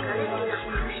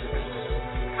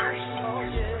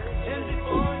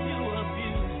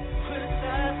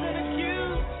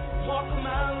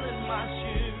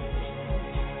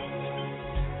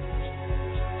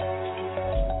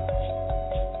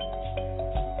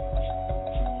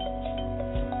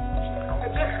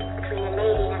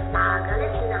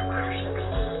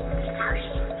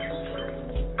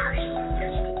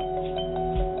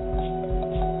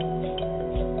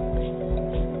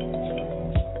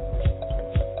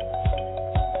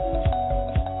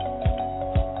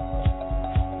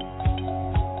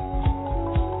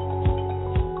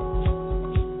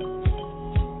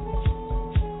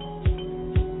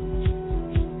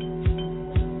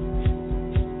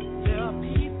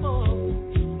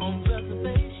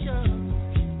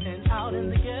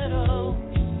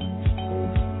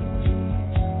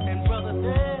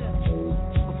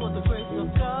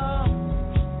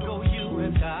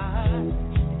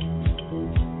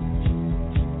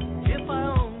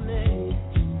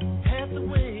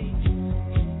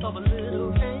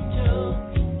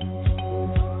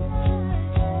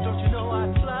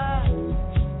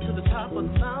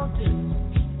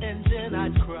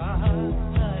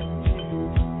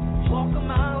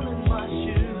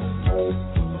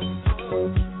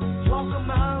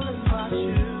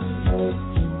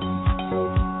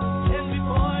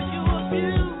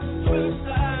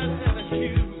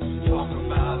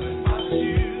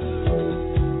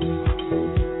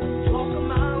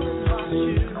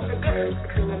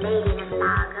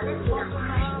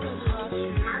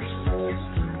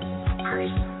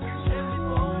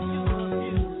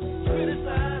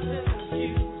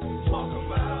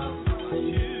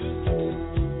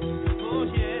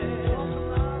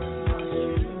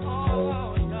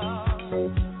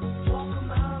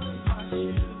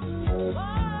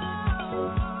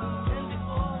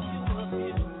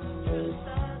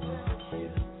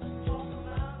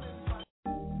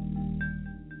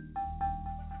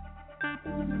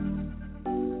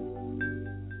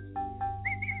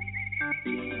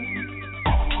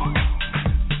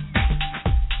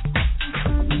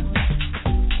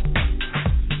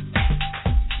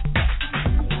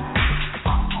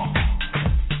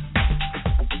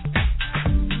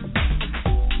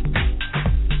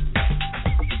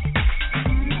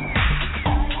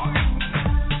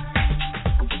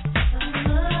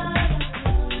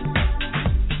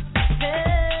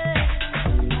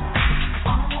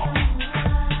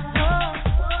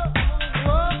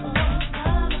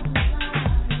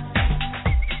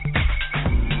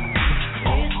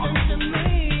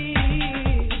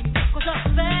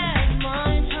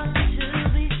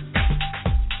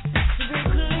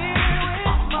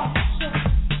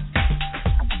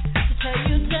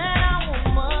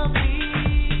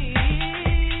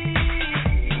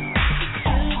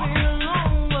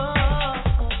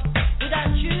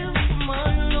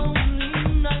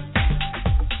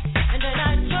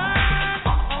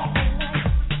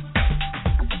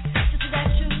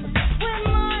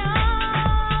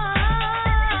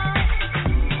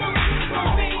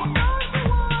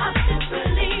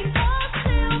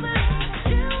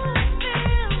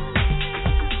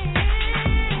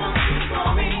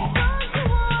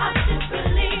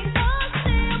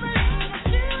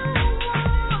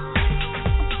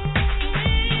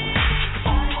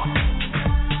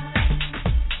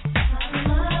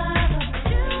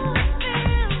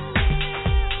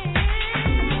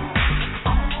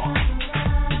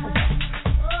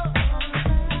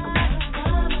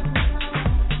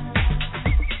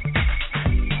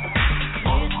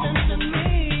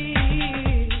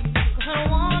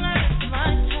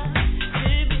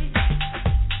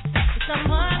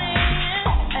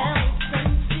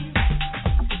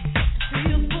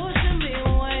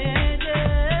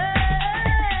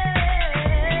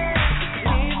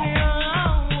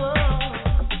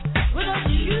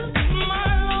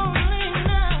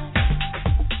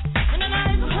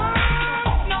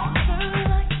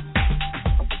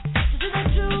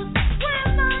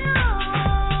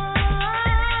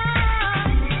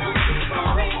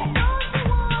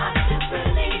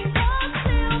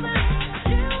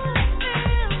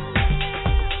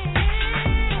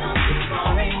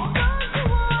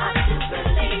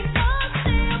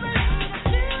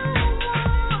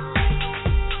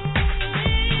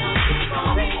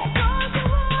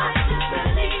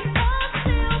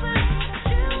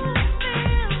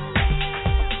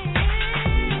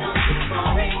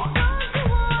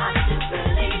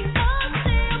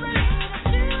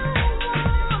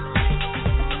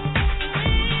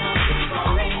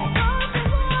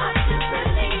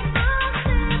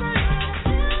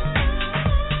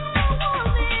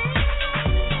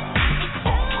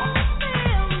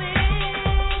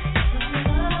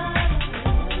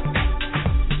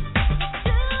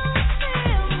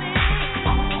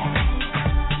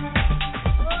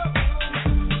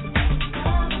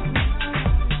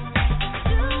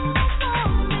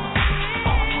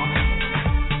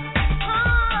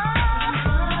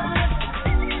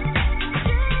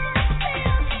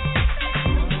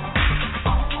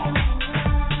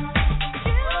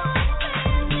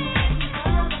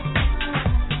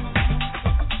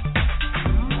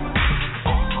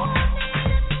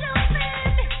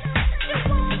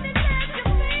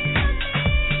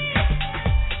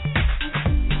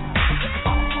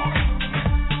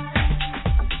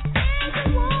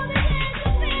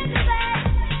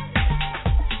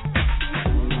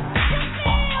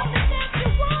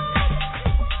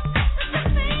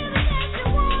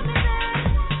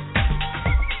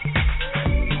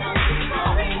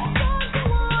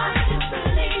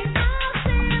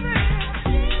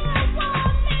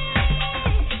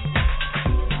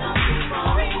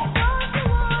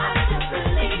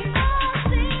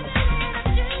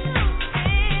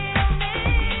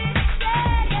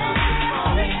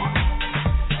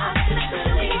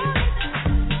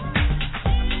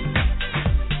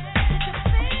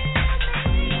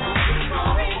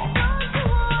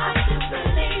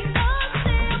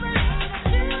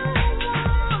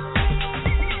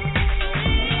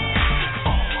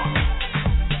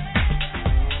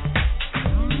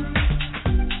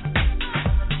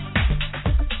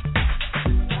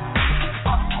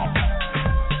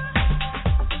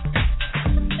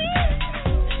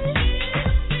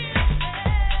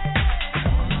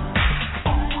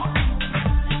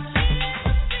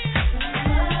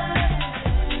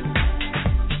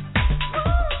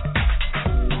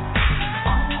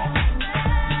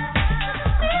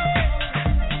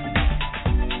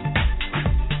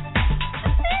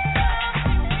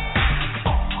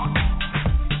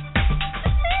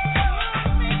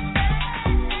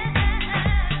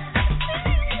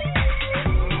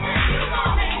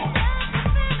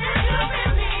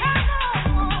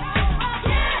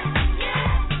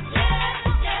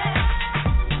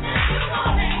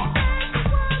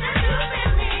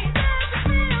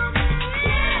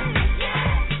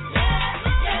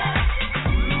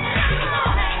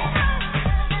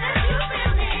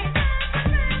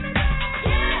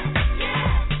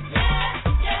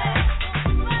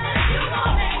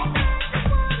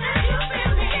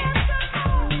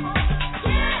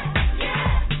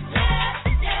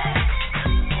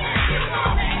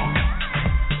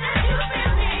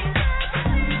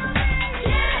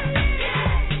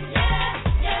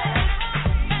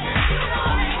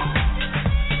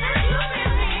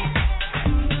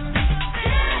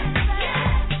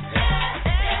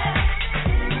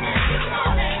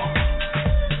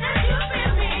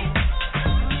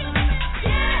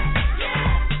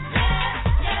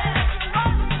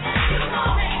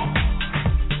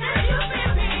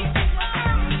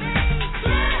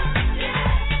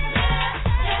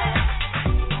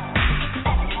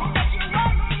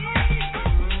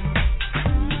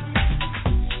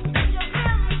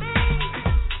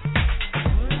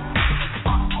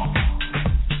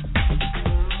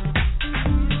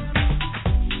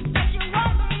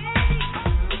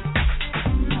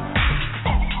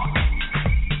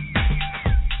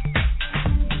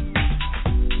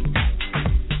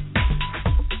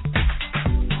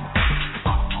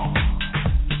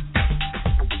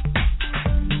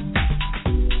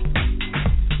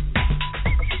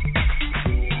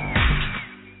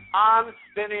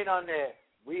spinning on the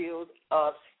wheels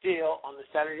of steel on the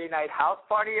Saturday Night House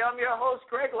Party. I'm your host,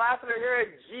 Greg Lassiter, here at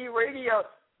G Radio,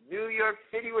 New York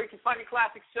City, where you can find your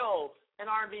classic soul and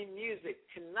R&B music.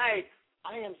 Tonight,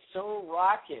 I am so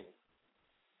rocking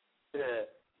the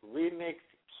remix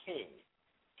king.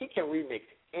 He can remix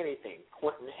anything,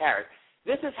 Quentin Harris.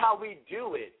 This is how we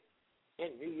do it in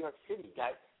New York City,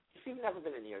 guys. If you've never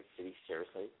been in New York City,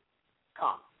 seriously,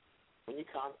 come. When you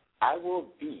come, I will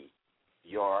be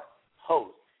your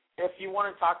host. If you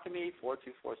want to talk to me,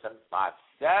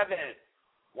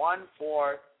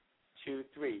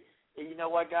 424-757-1423. And you know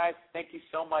what, guys? Thank you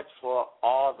so much for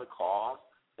all the calls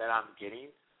that I'm getting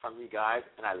from you guys,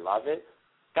 and I love it.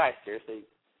 Guys, seriously,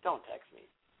 don't text me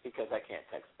because I can't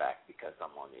text back because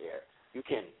I'm on the air. You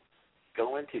can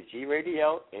go into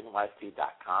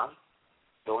gradioNYC.com,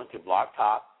 go into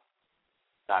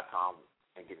blogtalk.com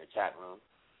and get in the chat room.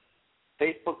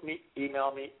 Facebook me,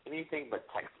 email me, anything but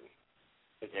text me,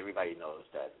 because everybody knows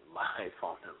that my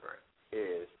phone number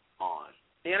is on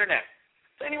the internet.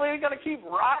 So anyway, we're going to keep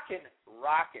rocking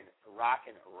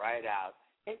right out.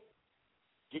 And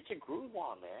get your groove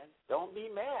on, man. Don't be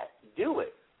mad. Do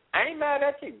it. I ain't mad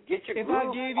at you. Get your groove on. If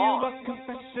I gave you a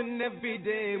confession every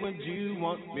day, would you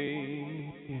want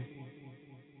me?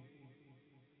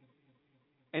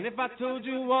 And if I told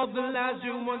you all the lies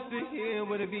you want to hear,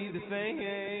 would it be the same?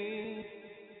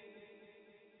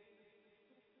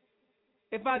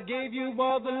 If I gave you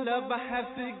all the love I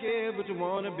have to give, would you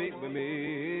want to be with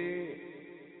me?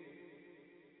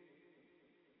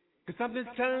 'Cause something's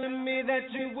telling me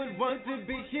that you would want to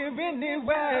be here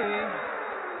anyway.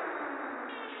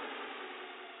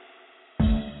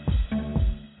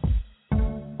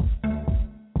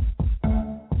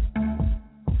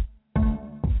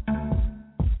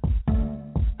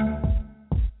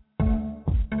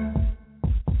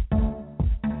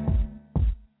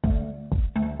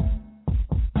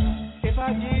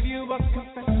 I gave you a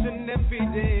confession every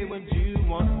day, would you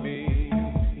want me?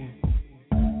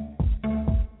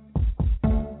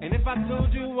 And if I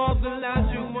told you all the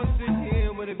lies you want to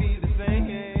hear, would it be the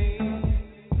same?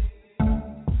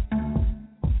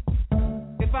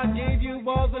 If I gave you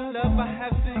all the love I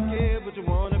have to give, would you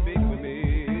want to be with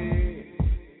me?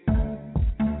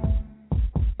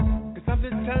 'Cause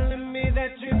something's telling me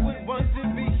that you would want to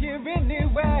be here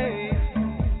anyway.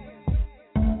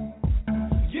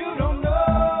 You don't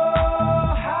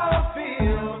know how I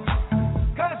feel,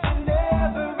 'cause you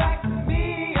never ask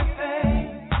me a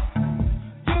thing.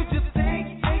 You just take,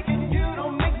 and you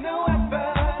don't make no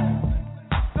effort.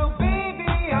 So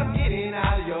baby, I'm getting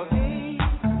out of your way.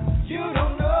 You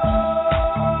don't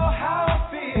know how I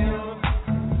feel,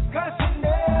 'cause you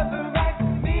never ask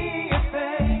me a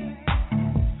thing.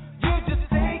 You just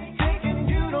take, and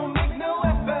you don't make no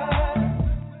effort.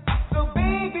 So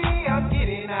baby, I'm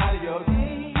getting out of your way.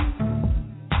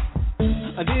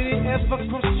 Did it ever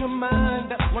cross your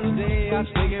mind that one day I'd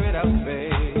figure it out,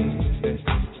 babe?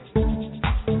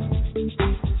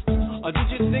 Or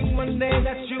did you think one day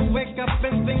that you wake up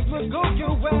and things would go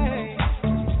your way?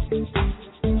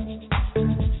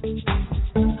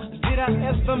 Did I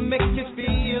ever make you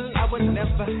feel I would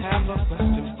never have a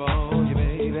question for you,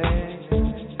 baby?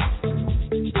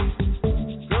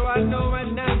 Girl, I know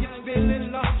right now you're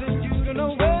feeling lost and you don't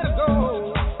know where to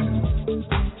go.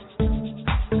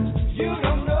 You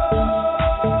don't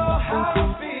know how to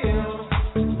feel,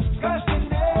 'cause you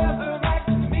never ask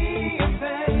me a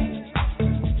thing.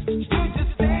 You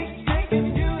just take,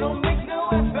 and you don't make no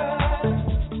effort.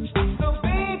 So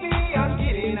baby, I'm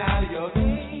getting out of your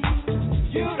way.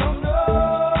 You don't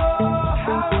know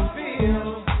how to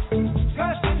feel,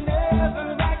 'cause you never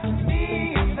ask me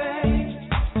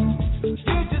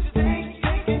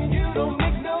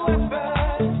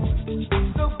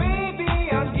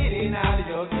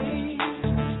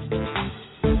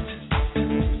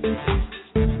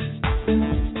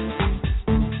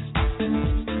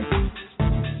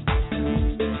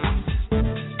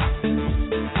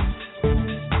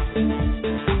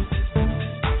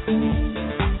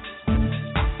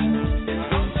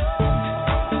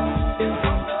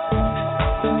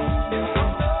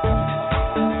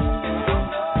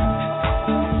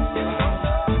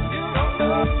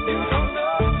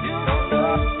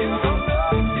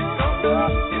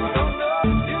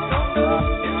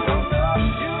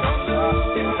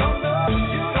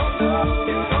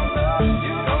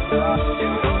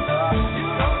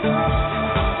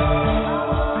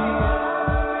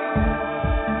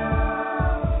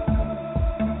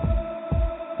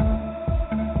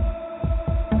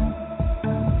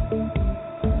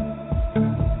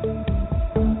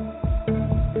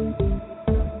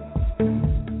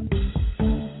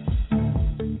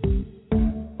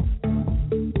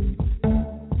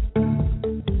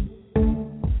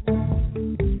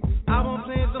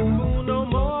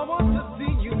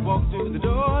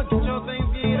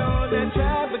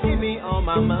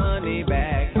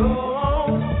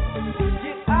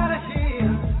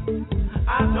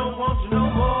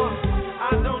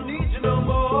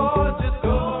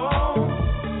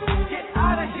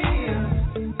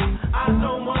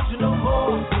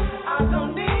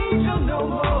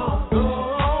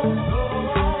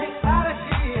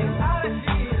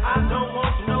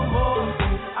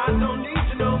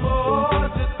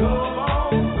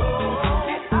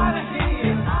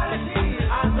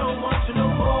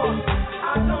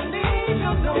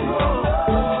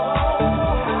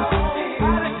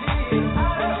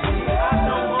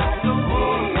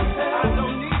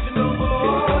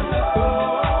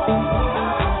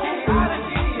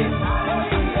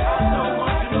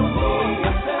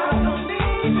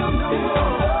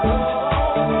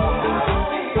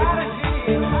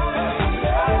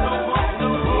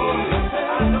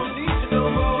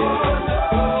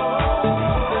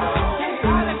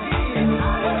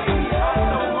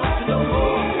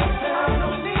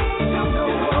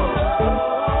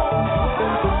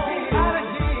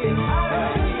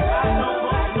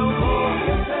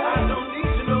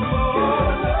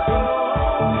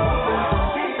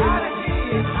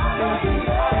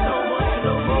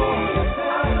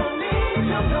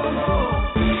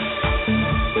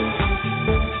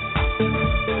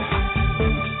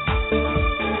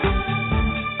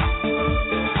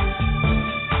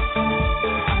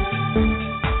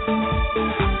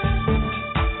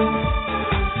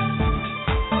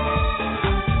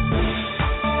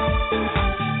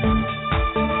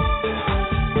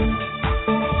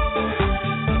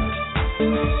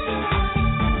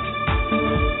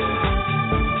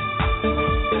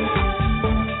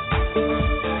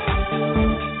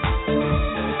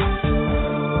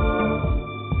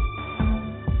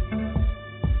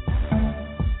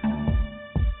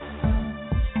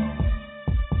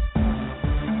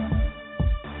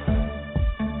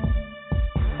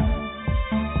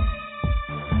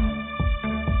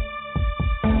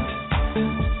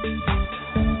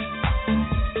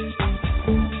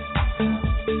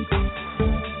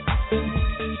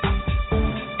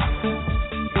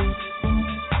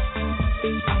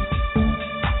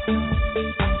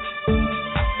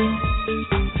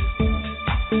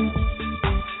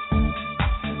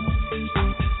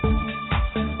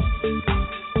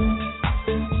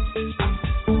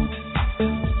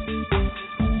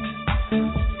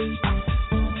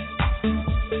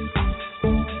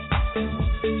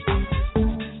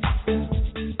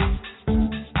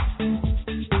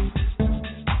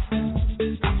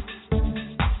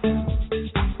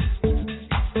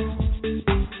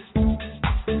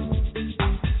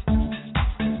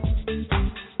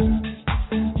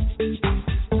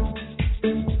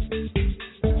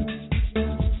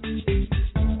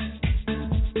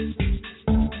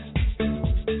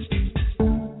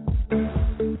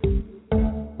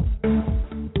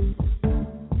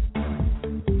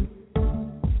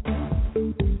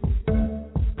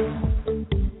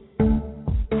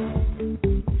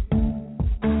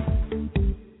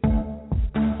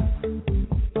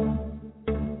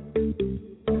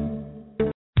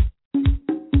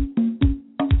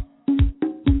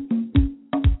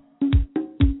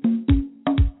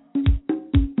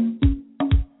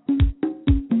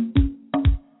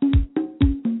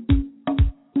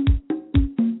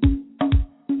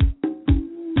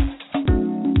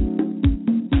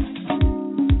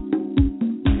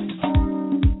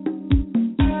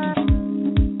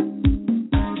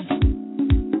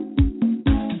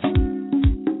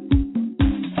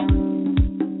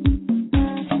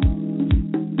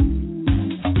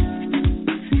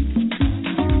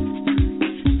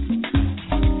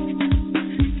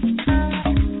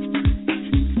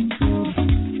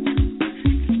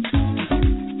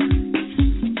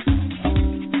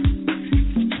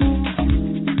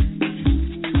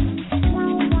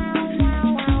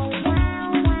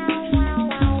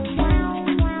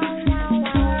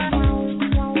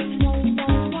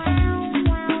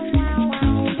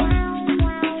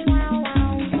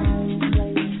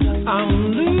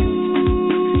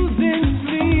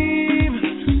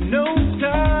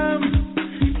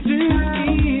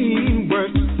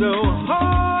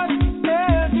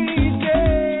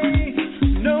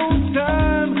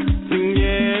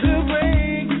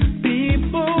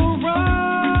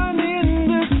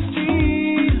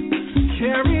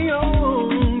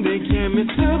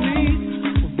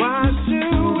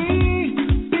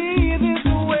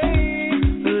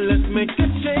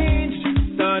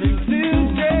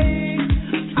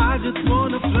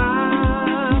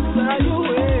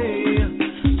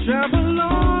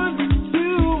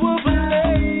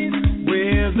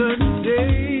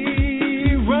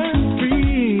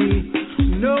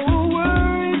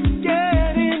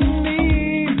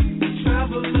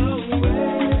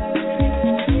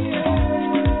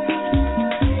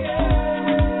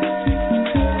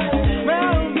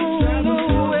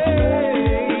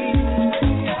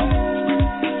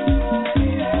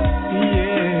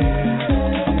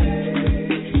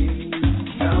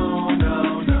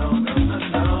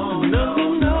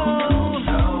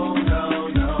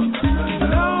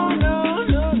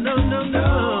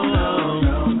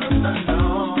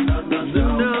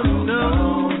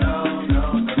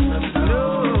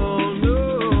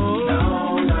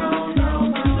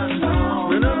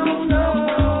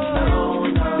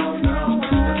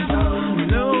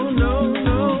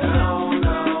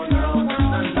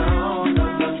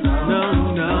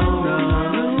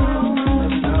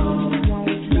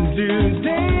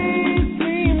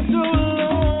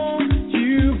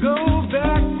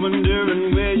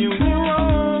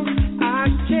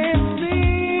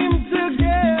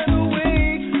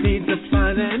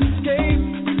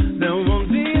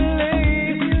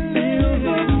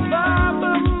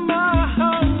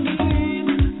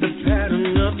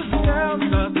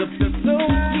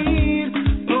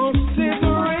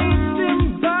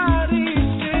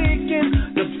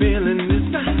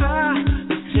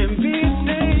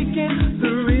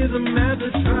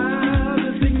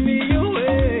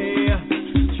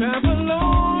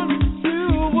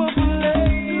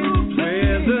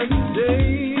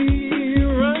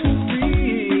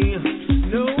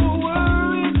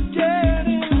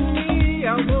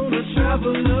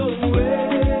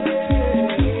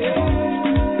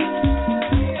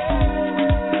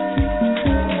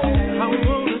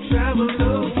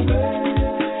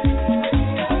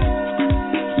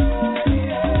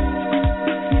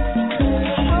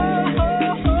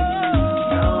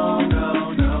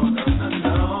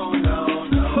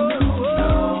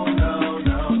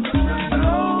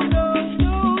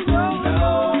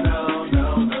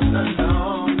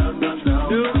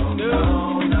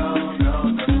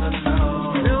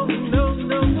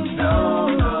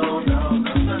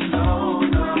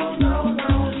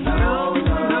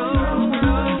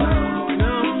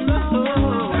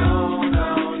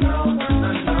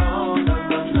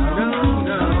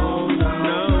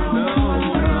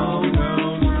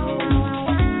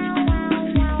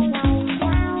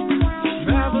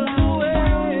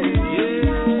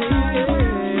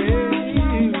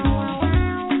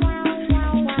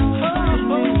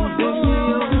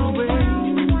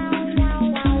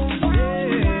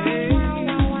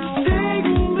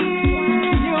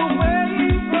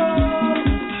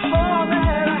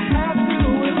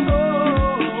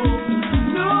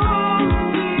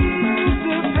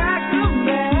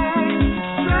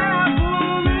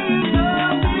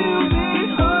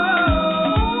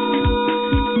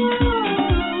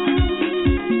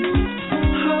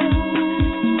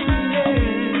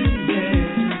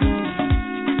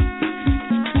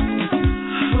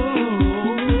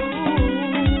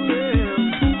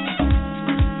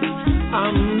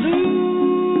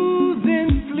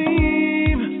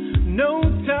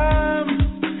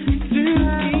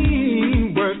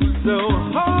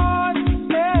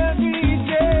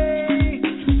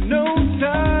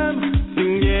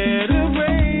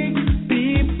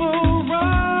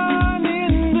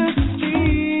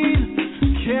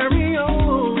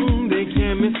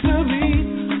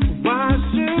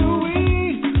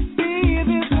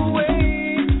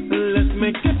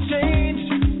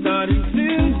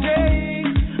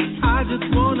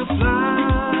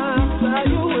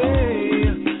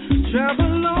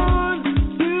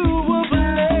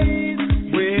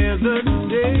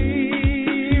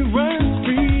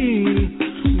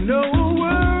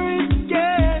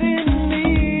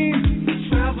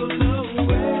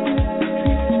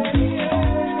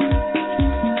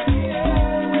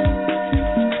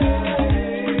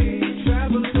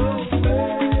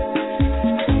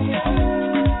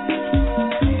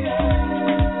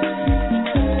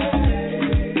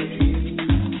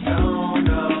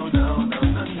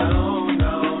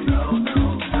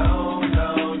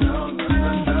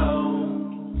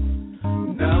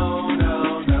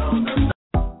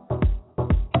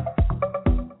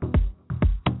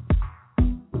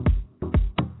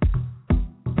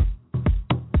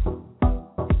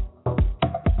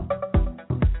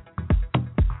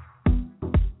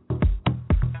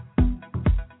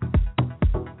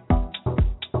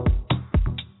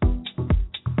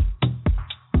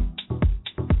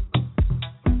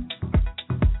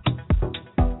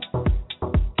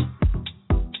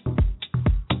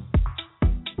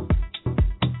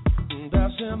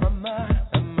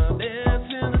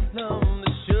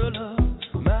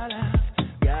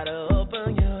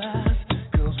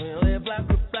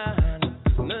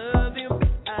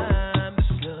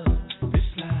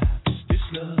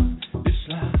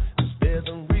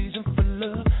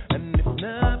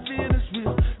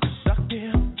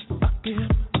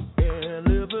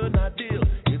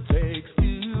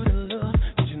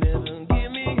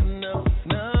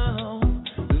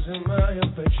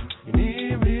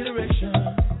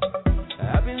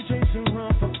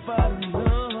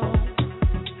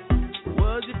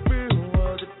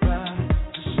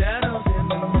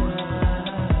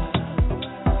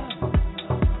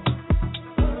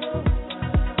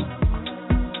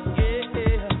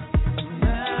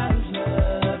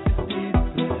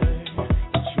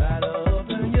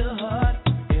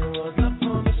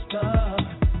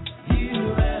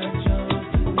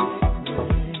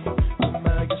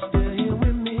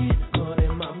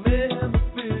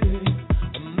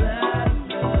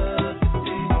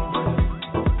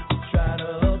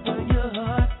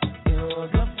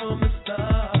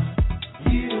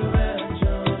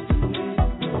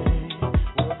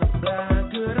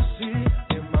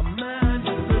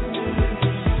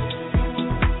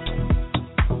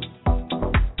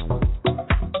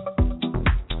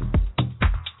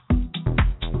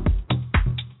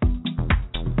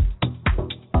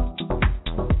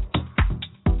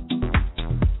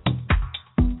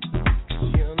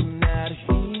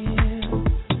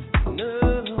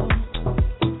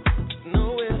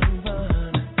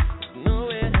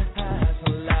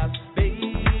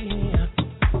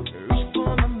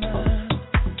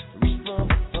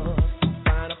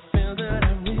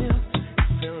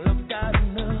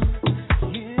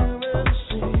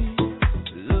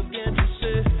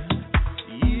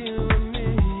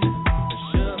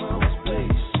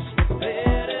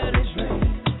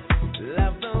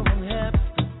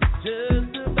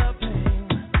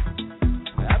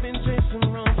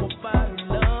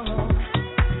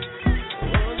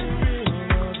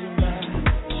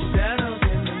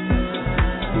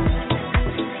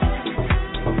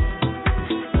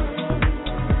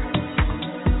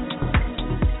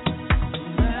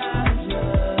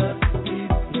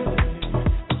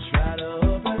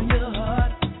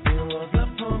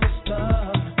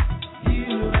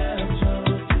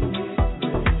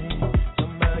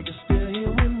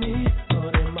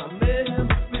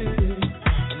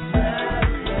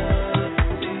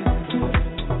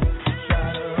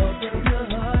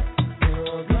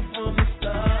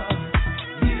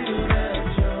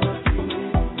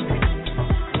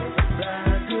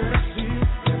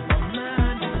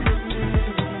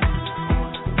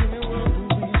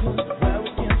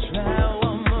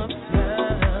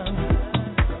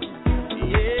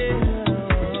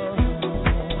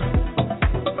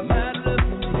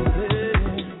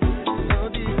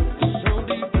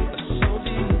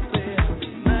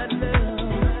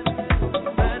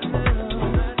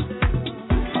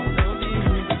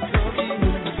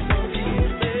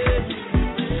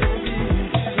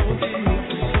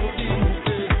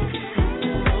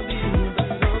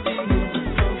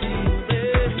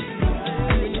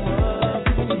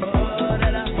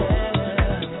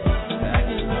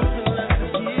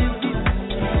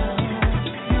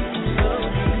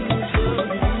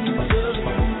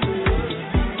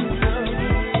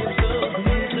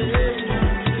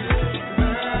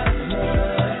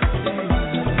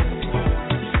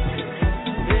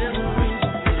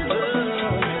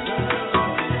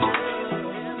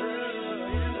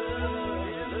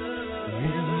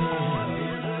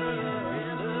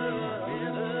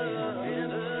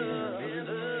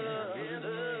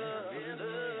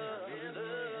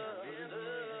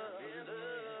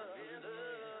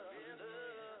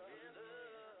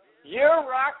You're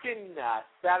rocking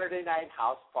Saturday Night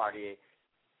House Party.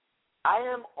 I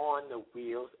am on the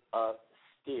wheels of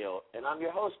steel, and I'm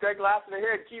your host, Greg Lassiter,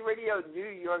 here at G Radio, New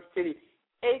York City,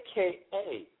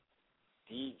 a.k.a.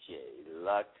 DJ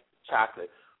Lux Chocolate.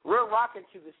 We're rocking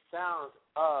to the sounds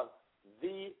of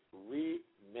the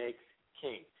Remix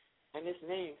King, and his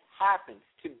name happens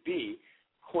to be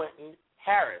Quentin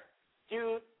Harris.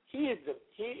 Dude, he is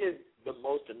the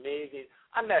most amazing.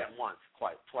 I met him once,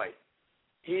 twice.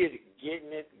 He is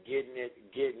getting it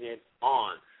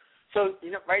on. So,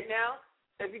 right now,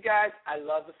 if you guys, I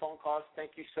love the phone calls.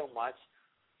 Thank you so much.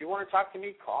 If you want to talk to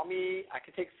me, call me. I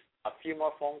can take a few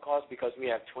more phone calls because we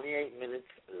have 28 minutes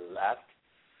left.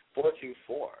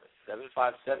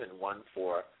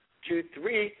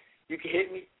 424-757-1423. You can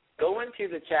hit me. Go into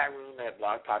the chat room at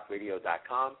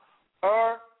blogtalkradio.com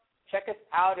or check us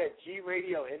out at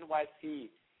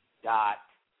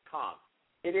gradioNYC.com.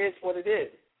 It is what it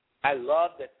is. I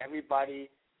love that everybody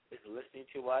is listening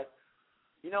to us.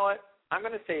 You know what? I'm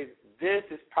going to say this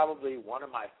is probably one of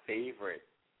my favorite,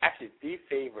 actually the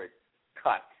favorite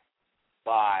cut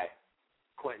by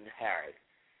Quentin Harris.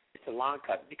 It's a long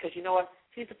cut because you know what?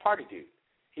 He's a party dude.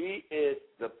 He is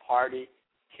the Party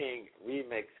King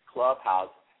Remix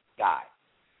Clubhouse guy.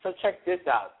 So check this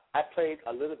out. I played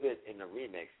a little bit in the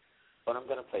remix, but I'm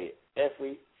going to play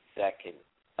every second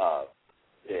of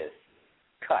this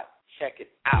cut. Check it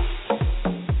out.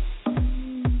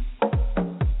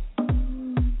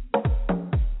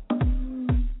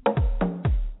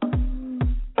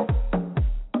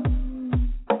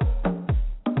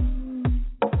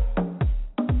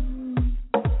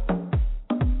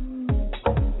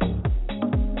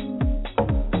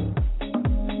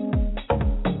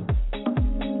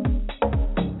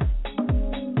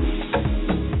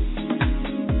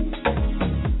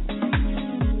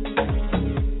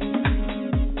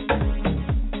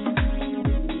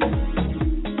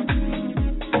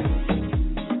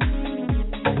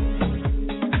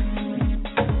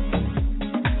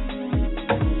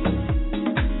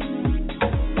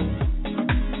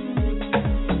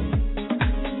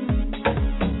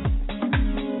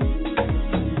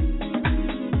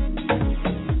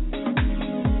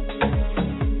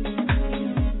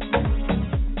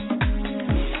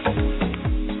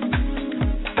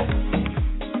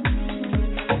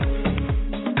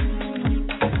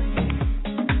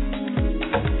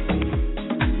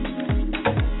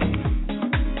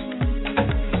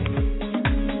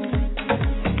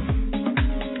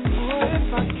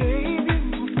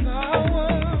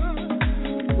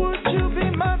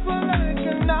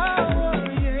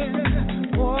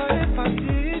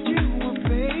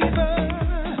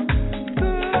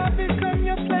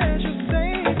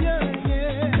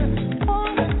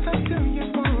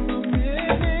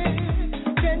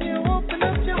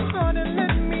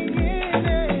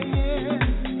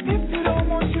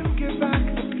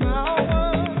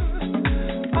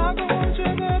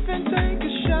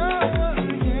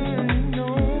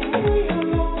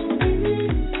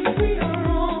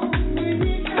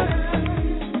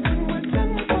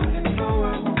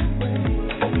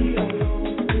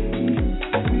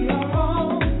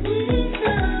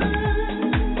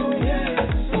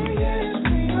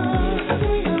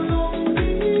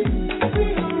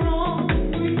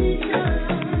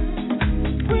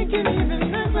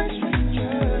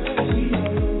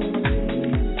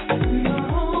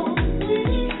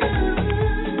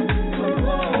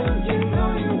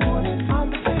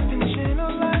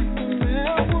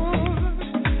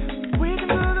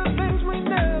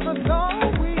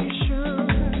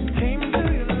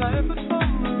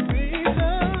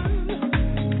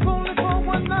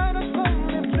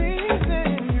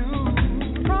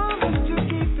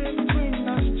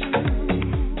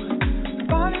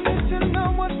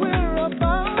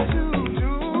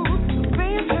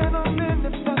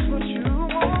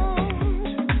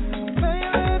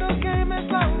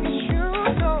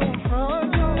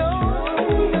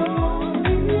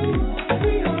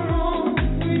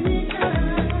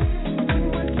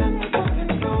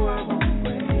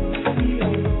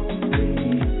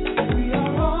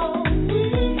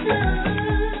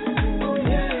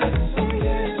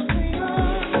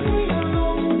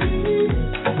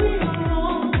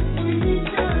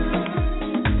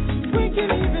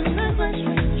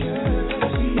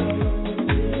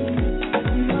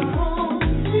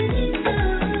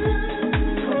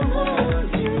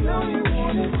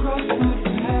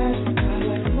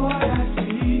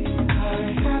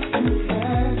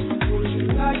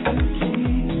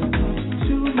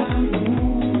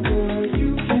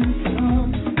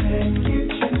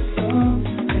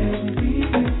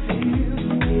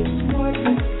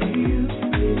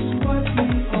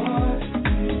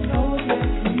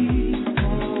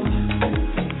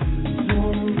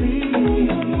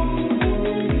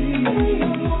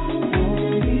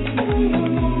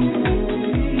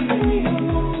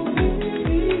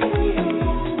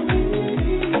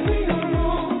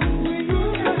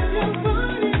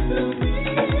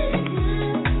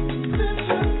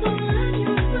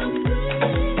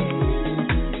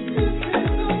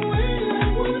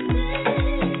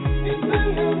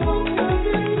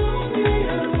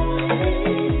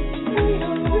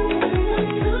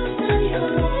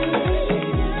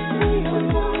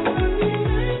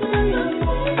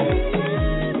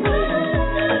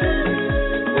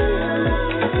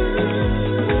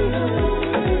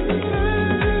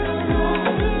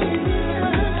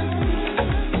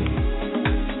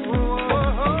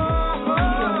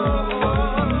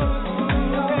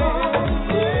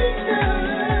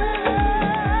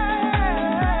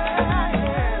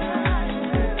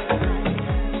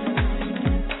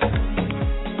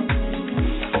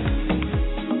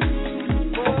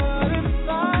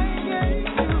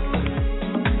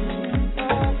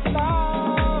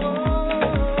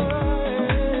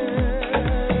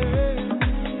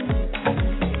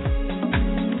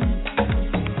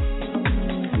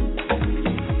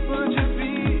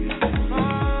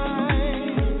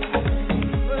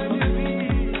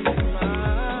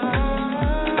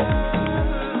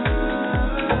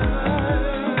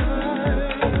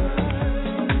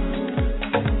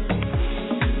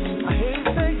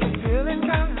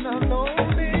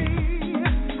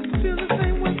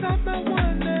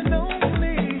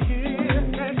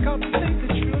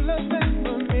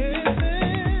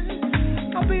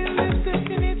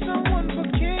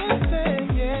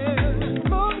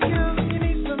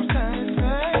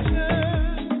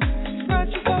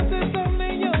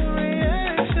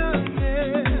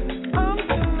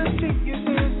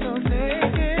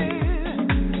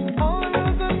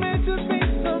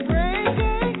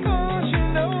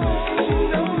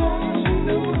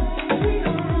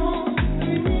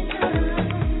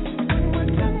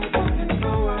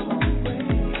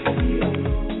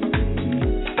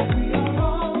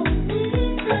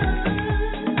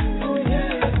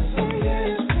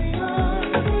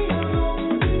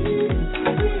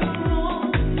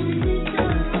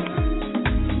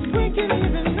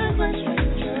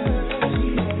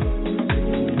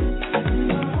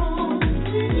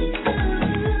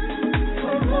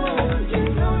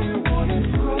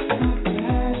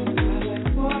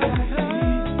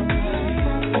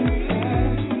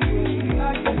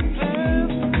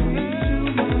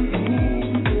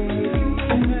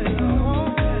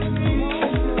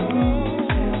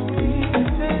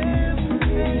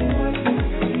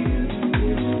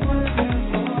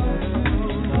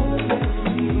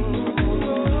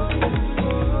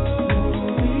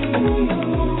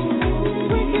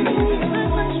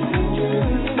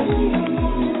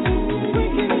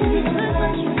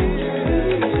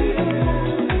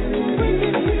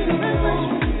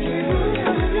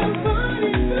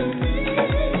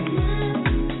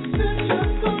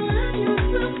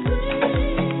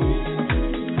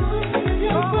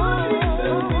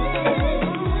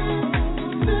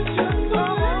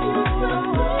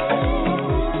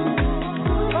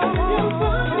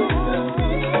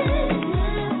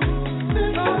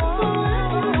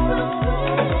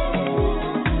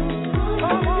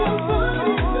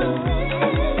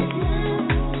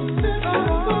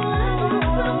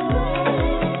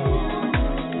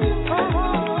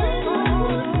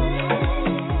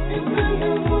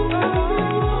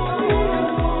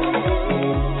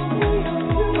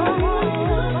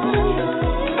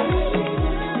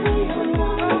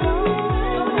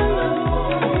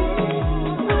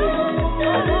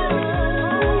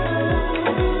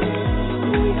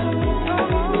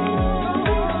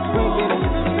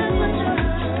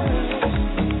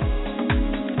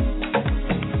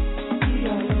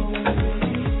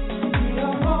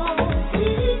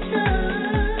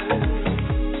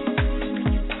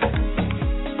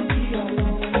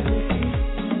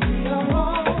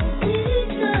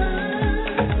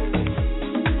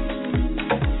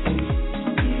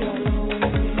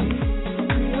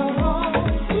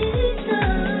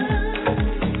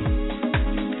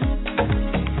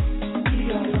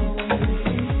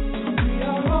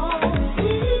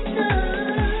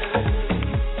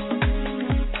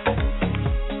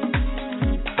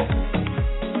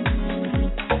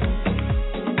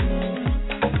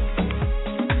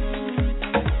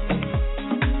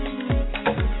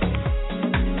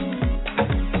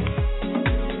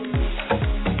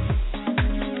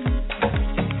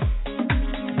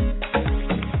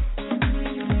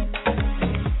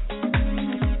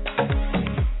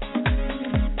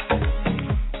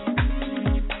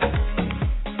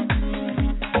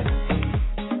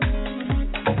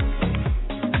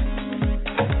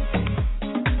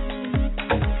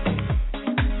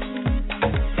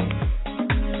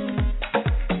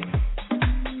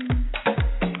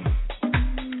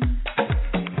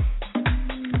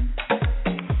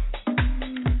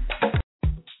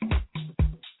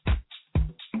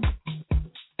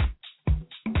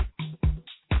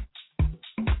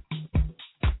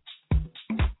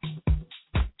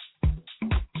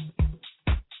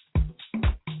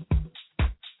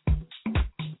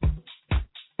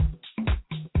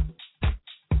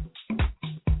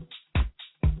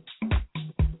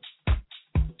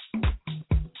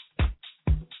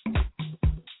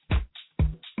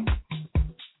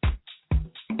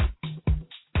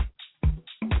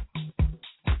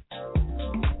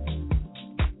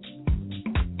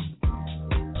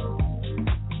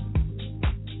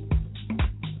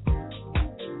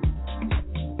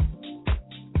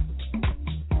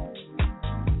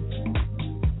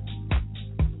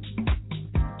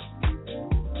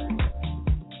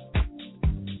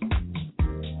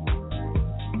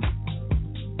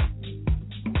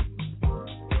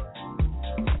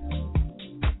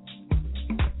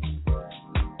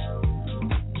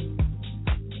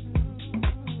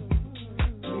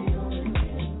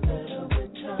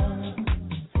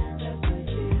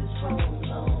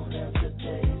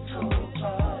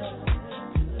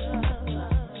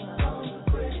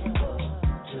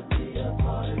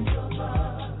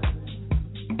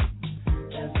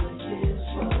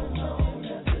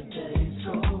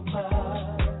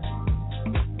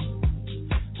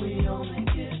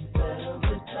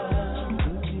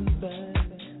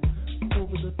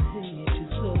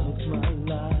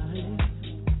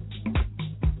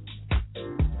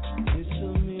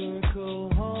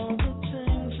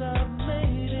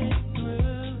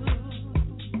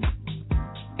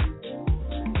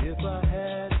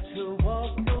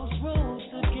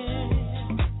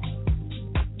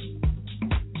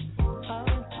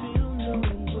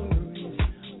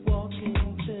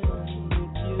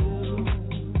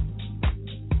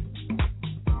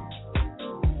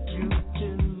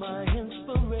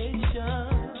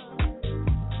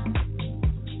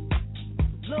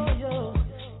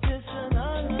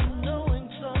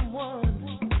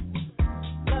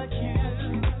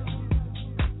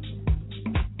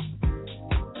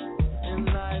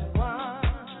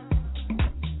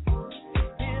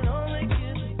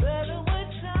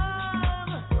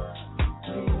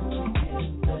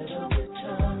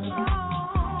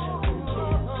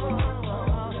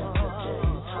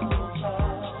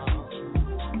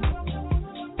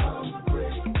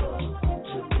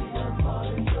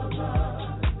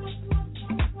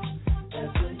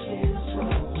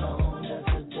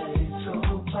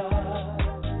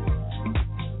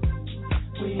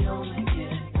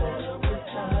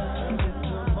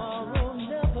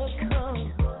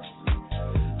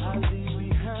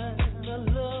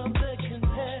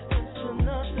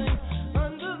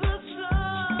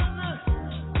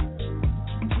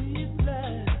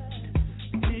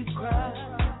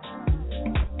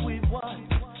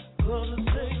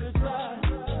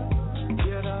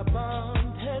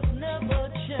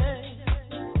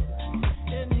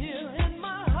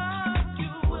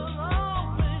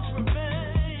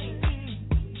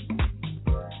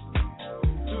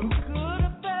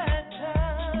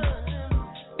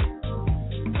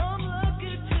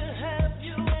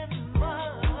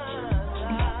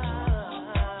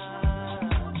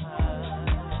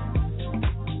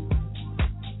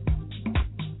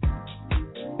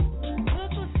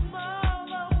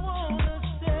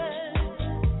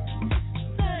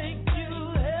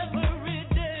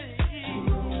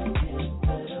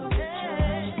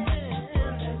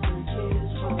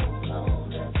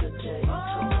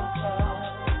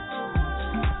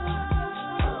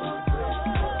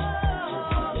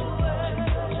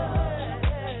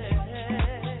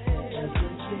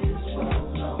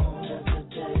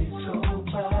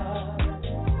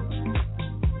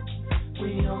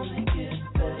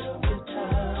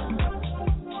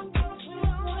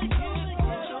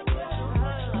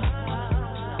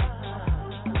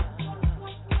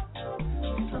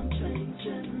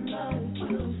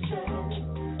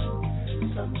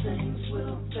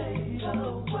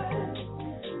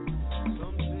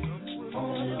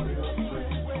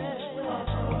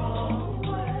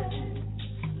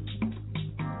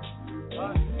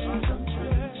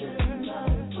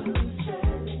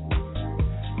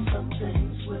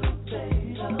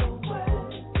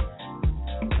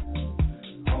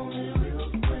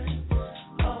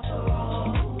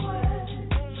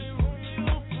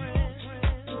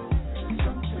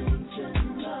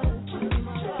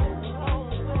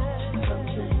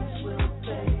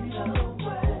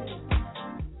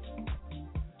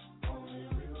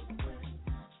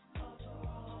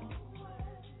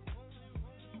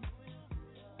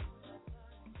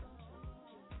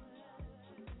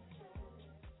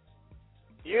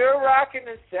 You're rocking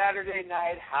the Saturday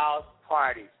Night House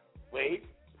Party. Wait,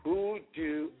 who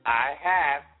do I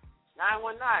have?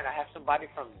 919. I have somebody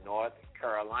from North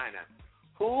Carolina.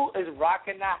 Who is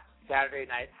rocking the Saturday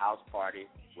Night House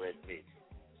Party with me?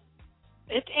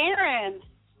 It's Aaron.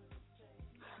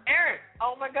 Aaron.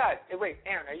 Oh, my God. Hey, wait,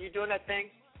 Aaron, are you doing that thing?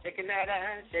 Shaking that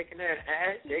ass, shaking that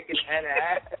ass, shaking that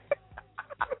ass.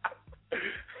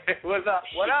 What's up?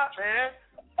 What up, man?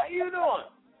 How you doing?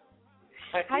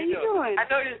 How you doing? I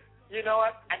know you know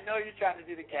what? I know you're trying to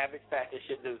do the Cabbage Patch. This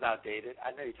shit was outdated.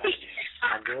 I know you're trying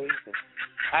to do it.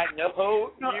 I know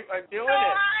you are doing it.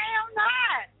 No, I am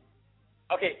not.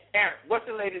 Okay, Aaron, what's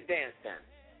the latest dance then?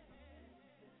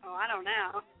 Oh, I don't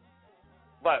know.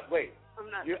 But wait, I'm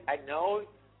not. I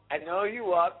know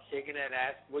you up shaking that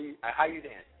ass. How you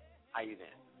dance? How you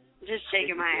dance? Just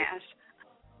shaking my ass.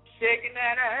 Shaking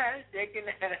that ass, shaking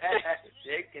that ass,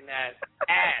 shaking that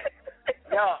ass.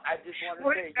 Yo, I just want to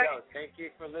say, thank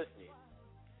you for listening.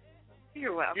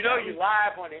 You're welcome. You know you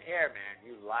live on the air, man.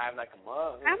 You live like a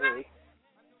mother.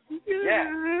 Yeah.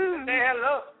 Say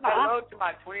hello to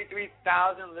my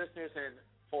 23,000 listeners in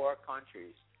 4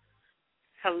 countries.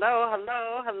 Hello.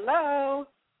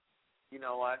 You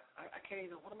know what? I can't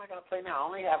even. What am I gonna play now? I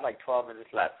only have like 12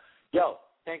 minutes left. Yo,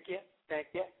 thank you.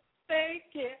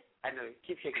 I know.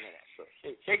 Keep shaking that ass. So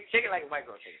shake it like a white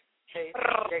girl. Shake.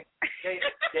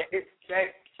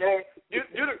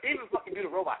 Even fucking do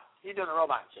the robot. You're doing the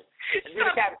robot shit. And do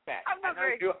the Cabbage Patch. I'm not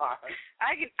very you are.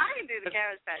 I can do the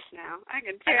Cabbage Patch now. I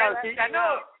can I tear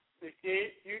know. See,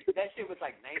 that shit was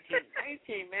like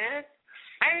 1919, man.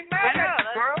 I ain't mad at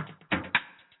you, girl.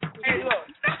 Hey, look,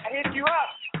 I hit you up.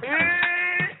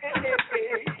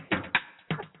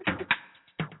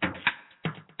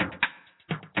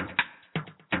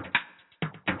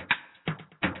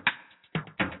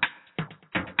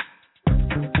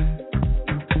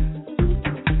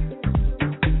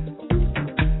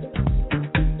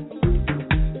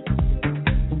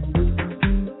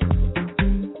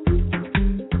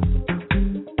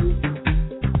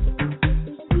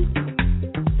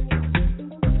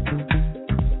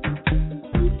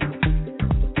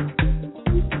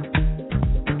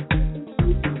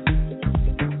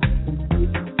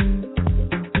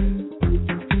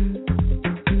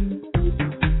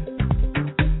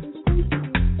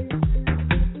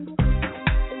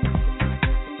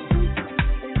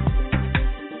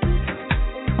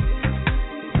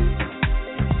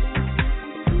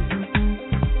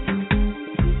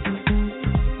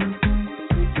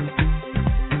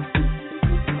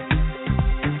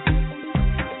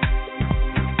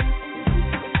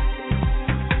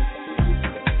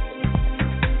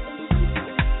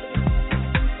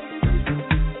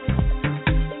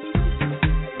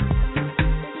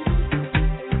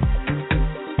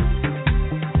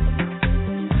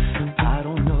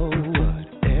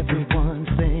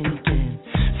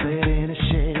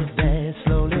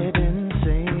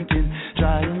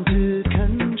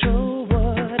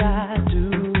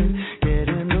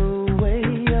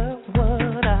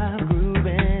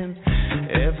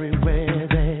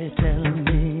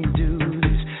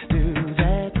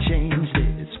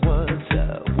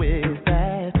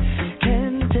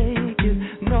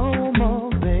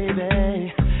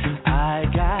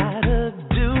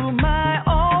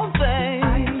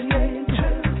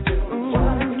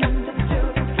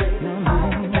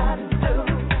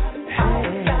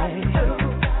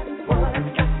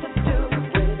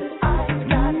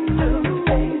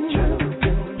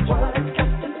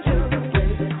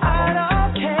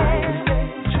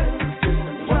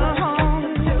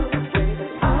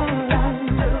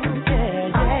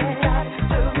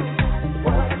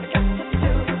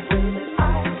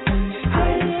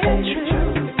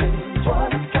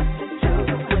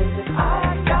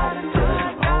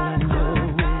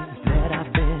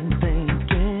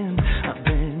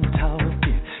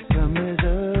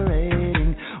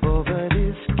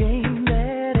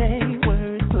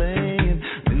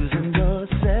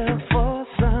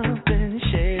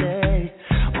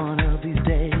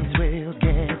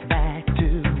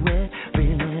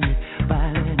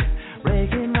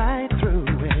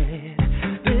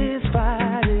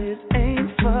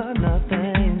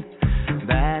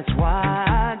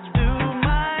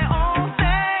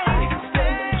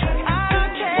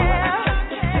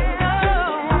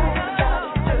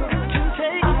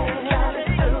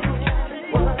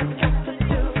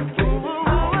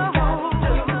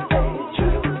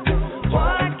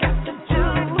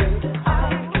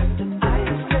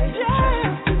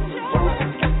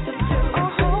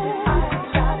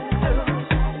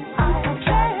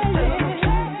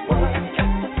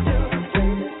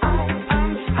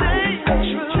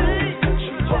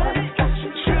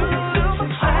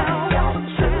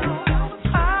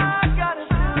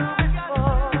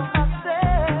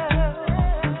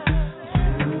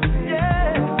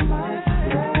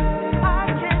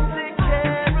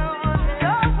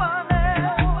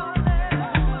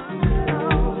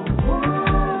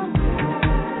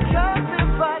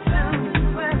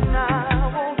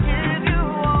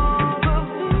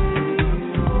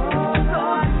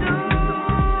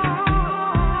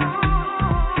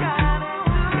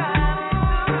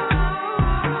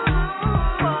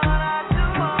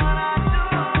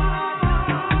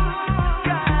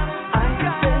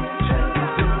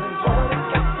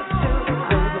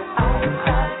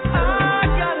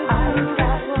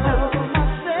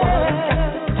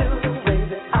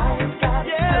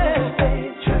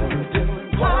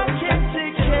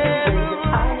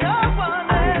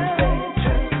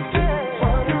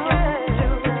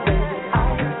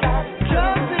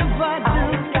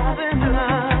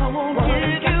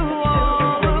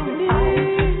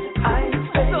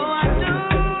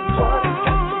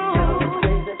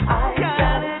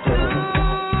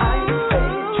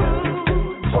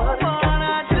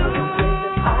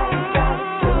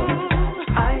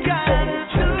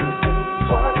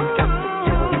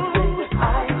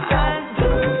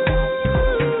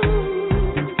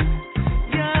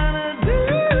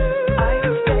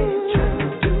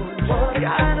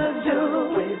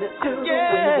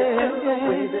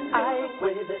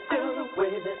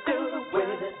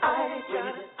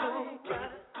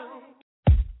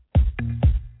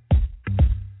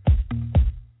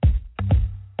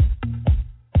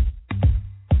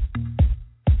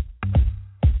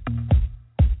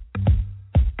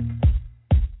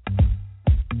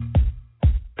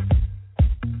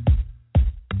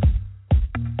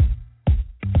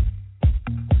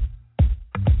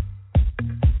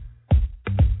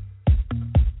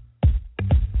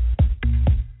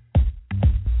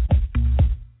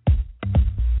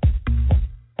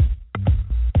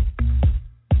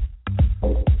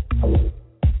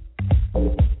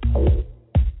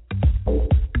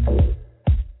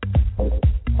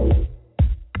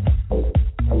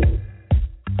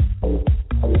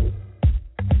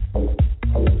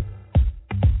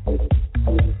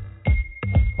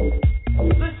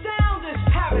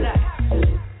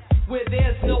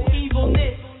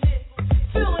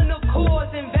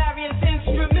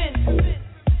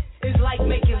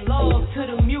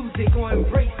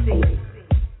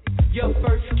 your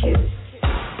first kiss.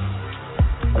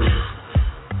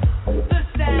 The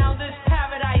sound is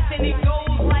paradise and it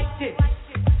goes like this.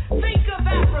 Think of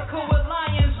Africa where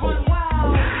lions run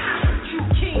wild. True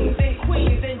kings and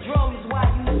queens and drums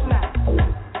while you smile.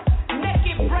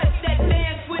 Naked breasts that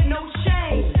dance with no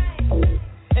shame.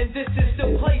 And this is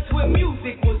the place where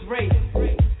music was raised.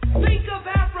 Think of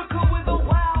Africa where the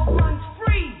wild runs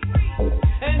free.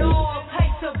 And all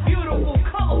types of beautiful,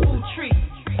 colorful trees.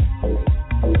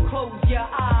 Close your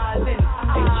eyes and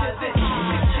picture this,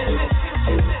 picture this,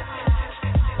 picture this.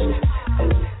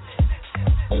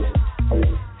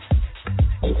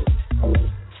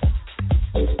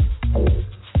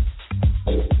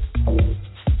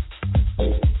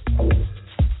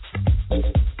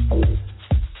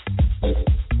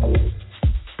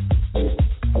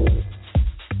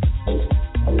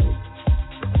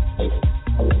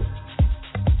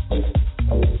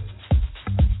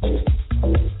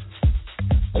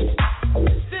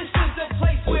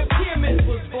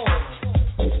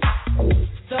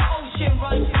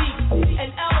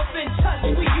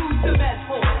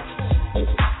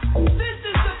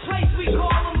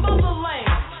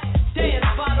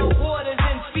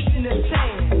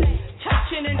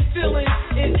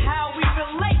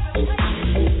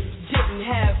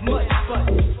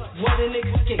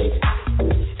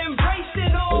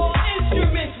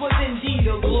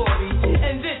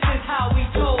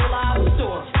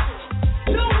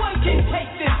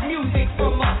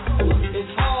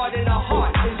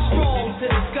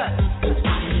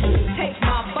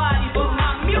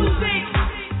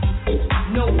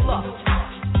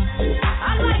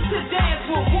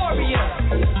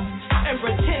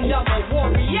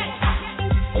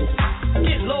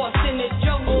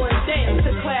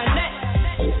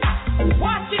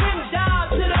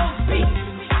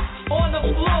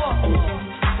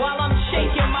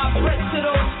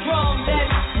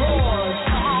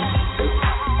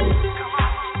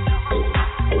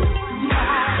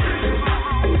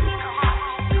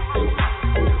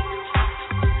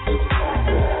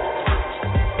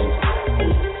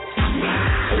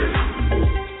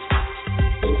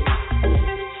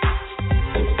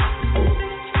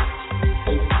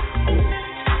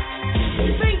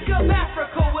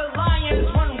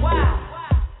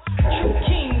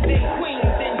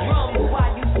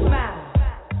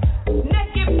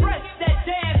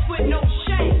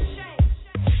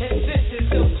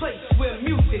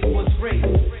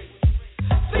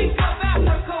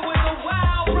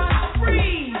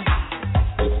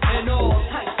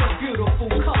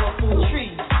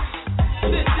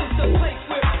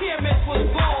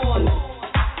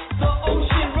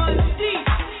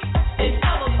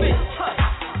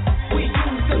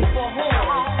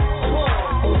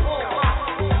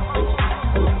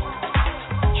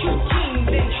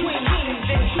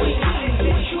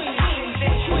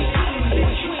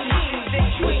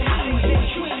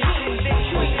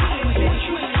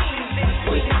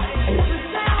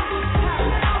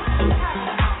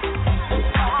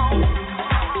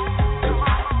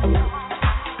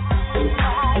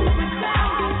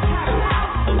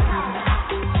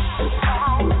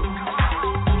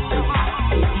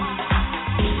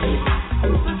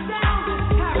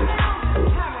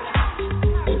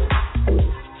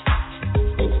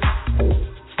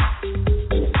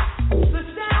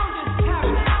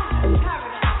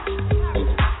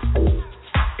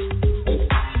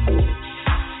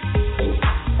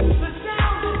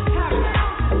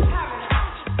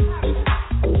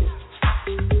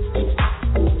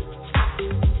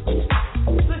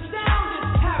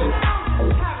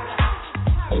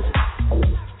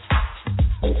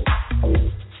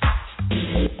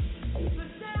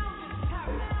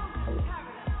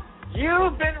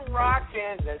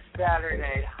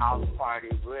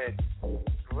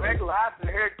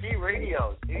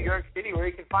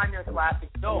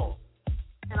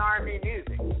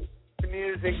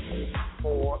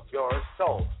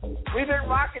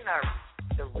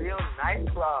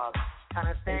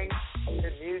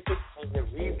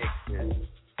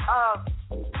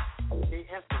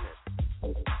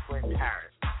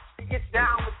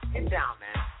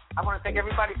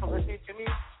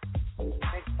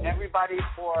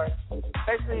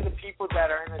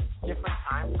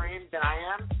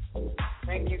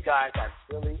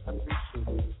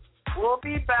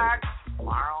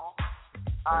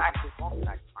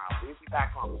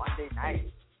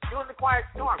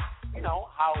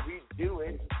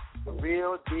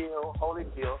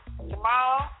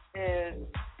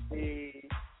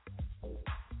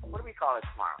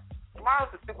 Tomorrow's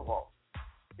the Super Bowl.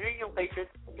 New England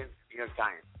Patriots against the New York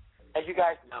Giants. As you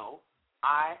guys know,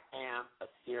 I am a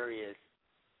serious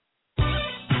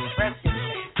Redskins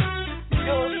fan.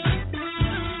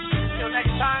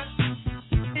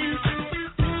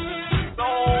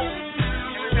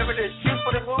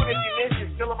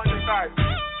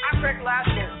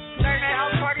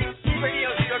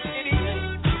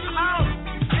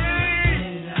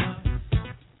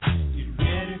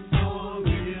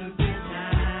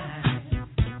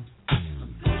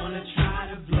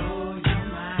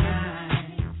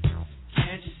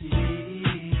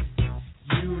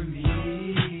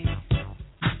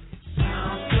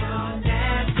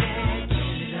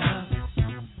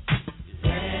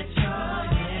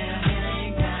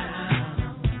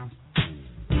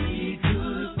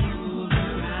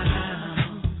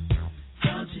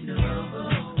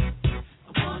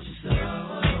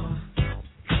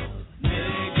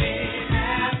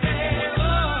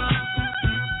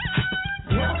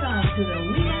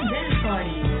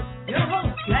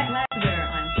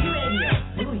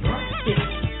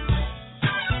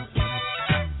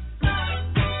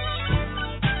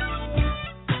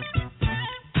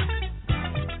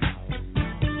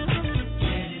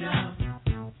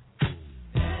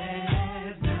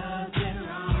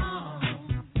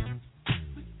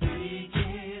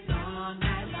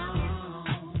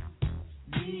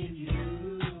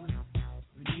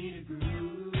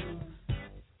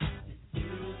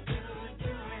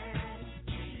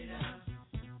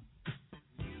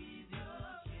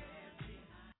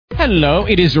 Hello,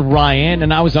 it is Ryan,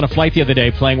 and I was on a flight the other day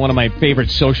playing one of my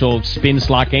favorite social spin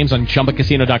slot games on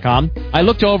ChumbaCasino.com. I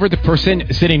looked over at the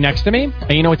person sitting next to me, and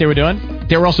you know what they were doing?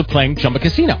 They were also playing Chumba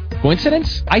Casino.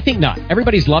 Coincidence? I think not.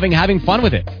 Everybody's loving having fun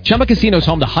with it. Chumba Casino is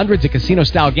home to hundreds of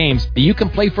casino-style games that you can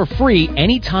play for free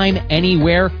anytime,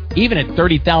 anywhere, even at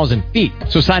 30,000 feet.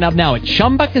 So sign up now at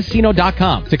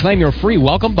ChumbaCasino.com to claim your free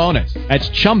welcome bonus. That's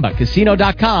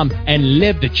ChumbaCasino.com and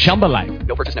live the Chumba life.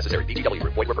 No purchase necessary. VGW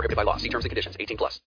Group. Void where prohibited by law. See terms and conditions. 18 plus.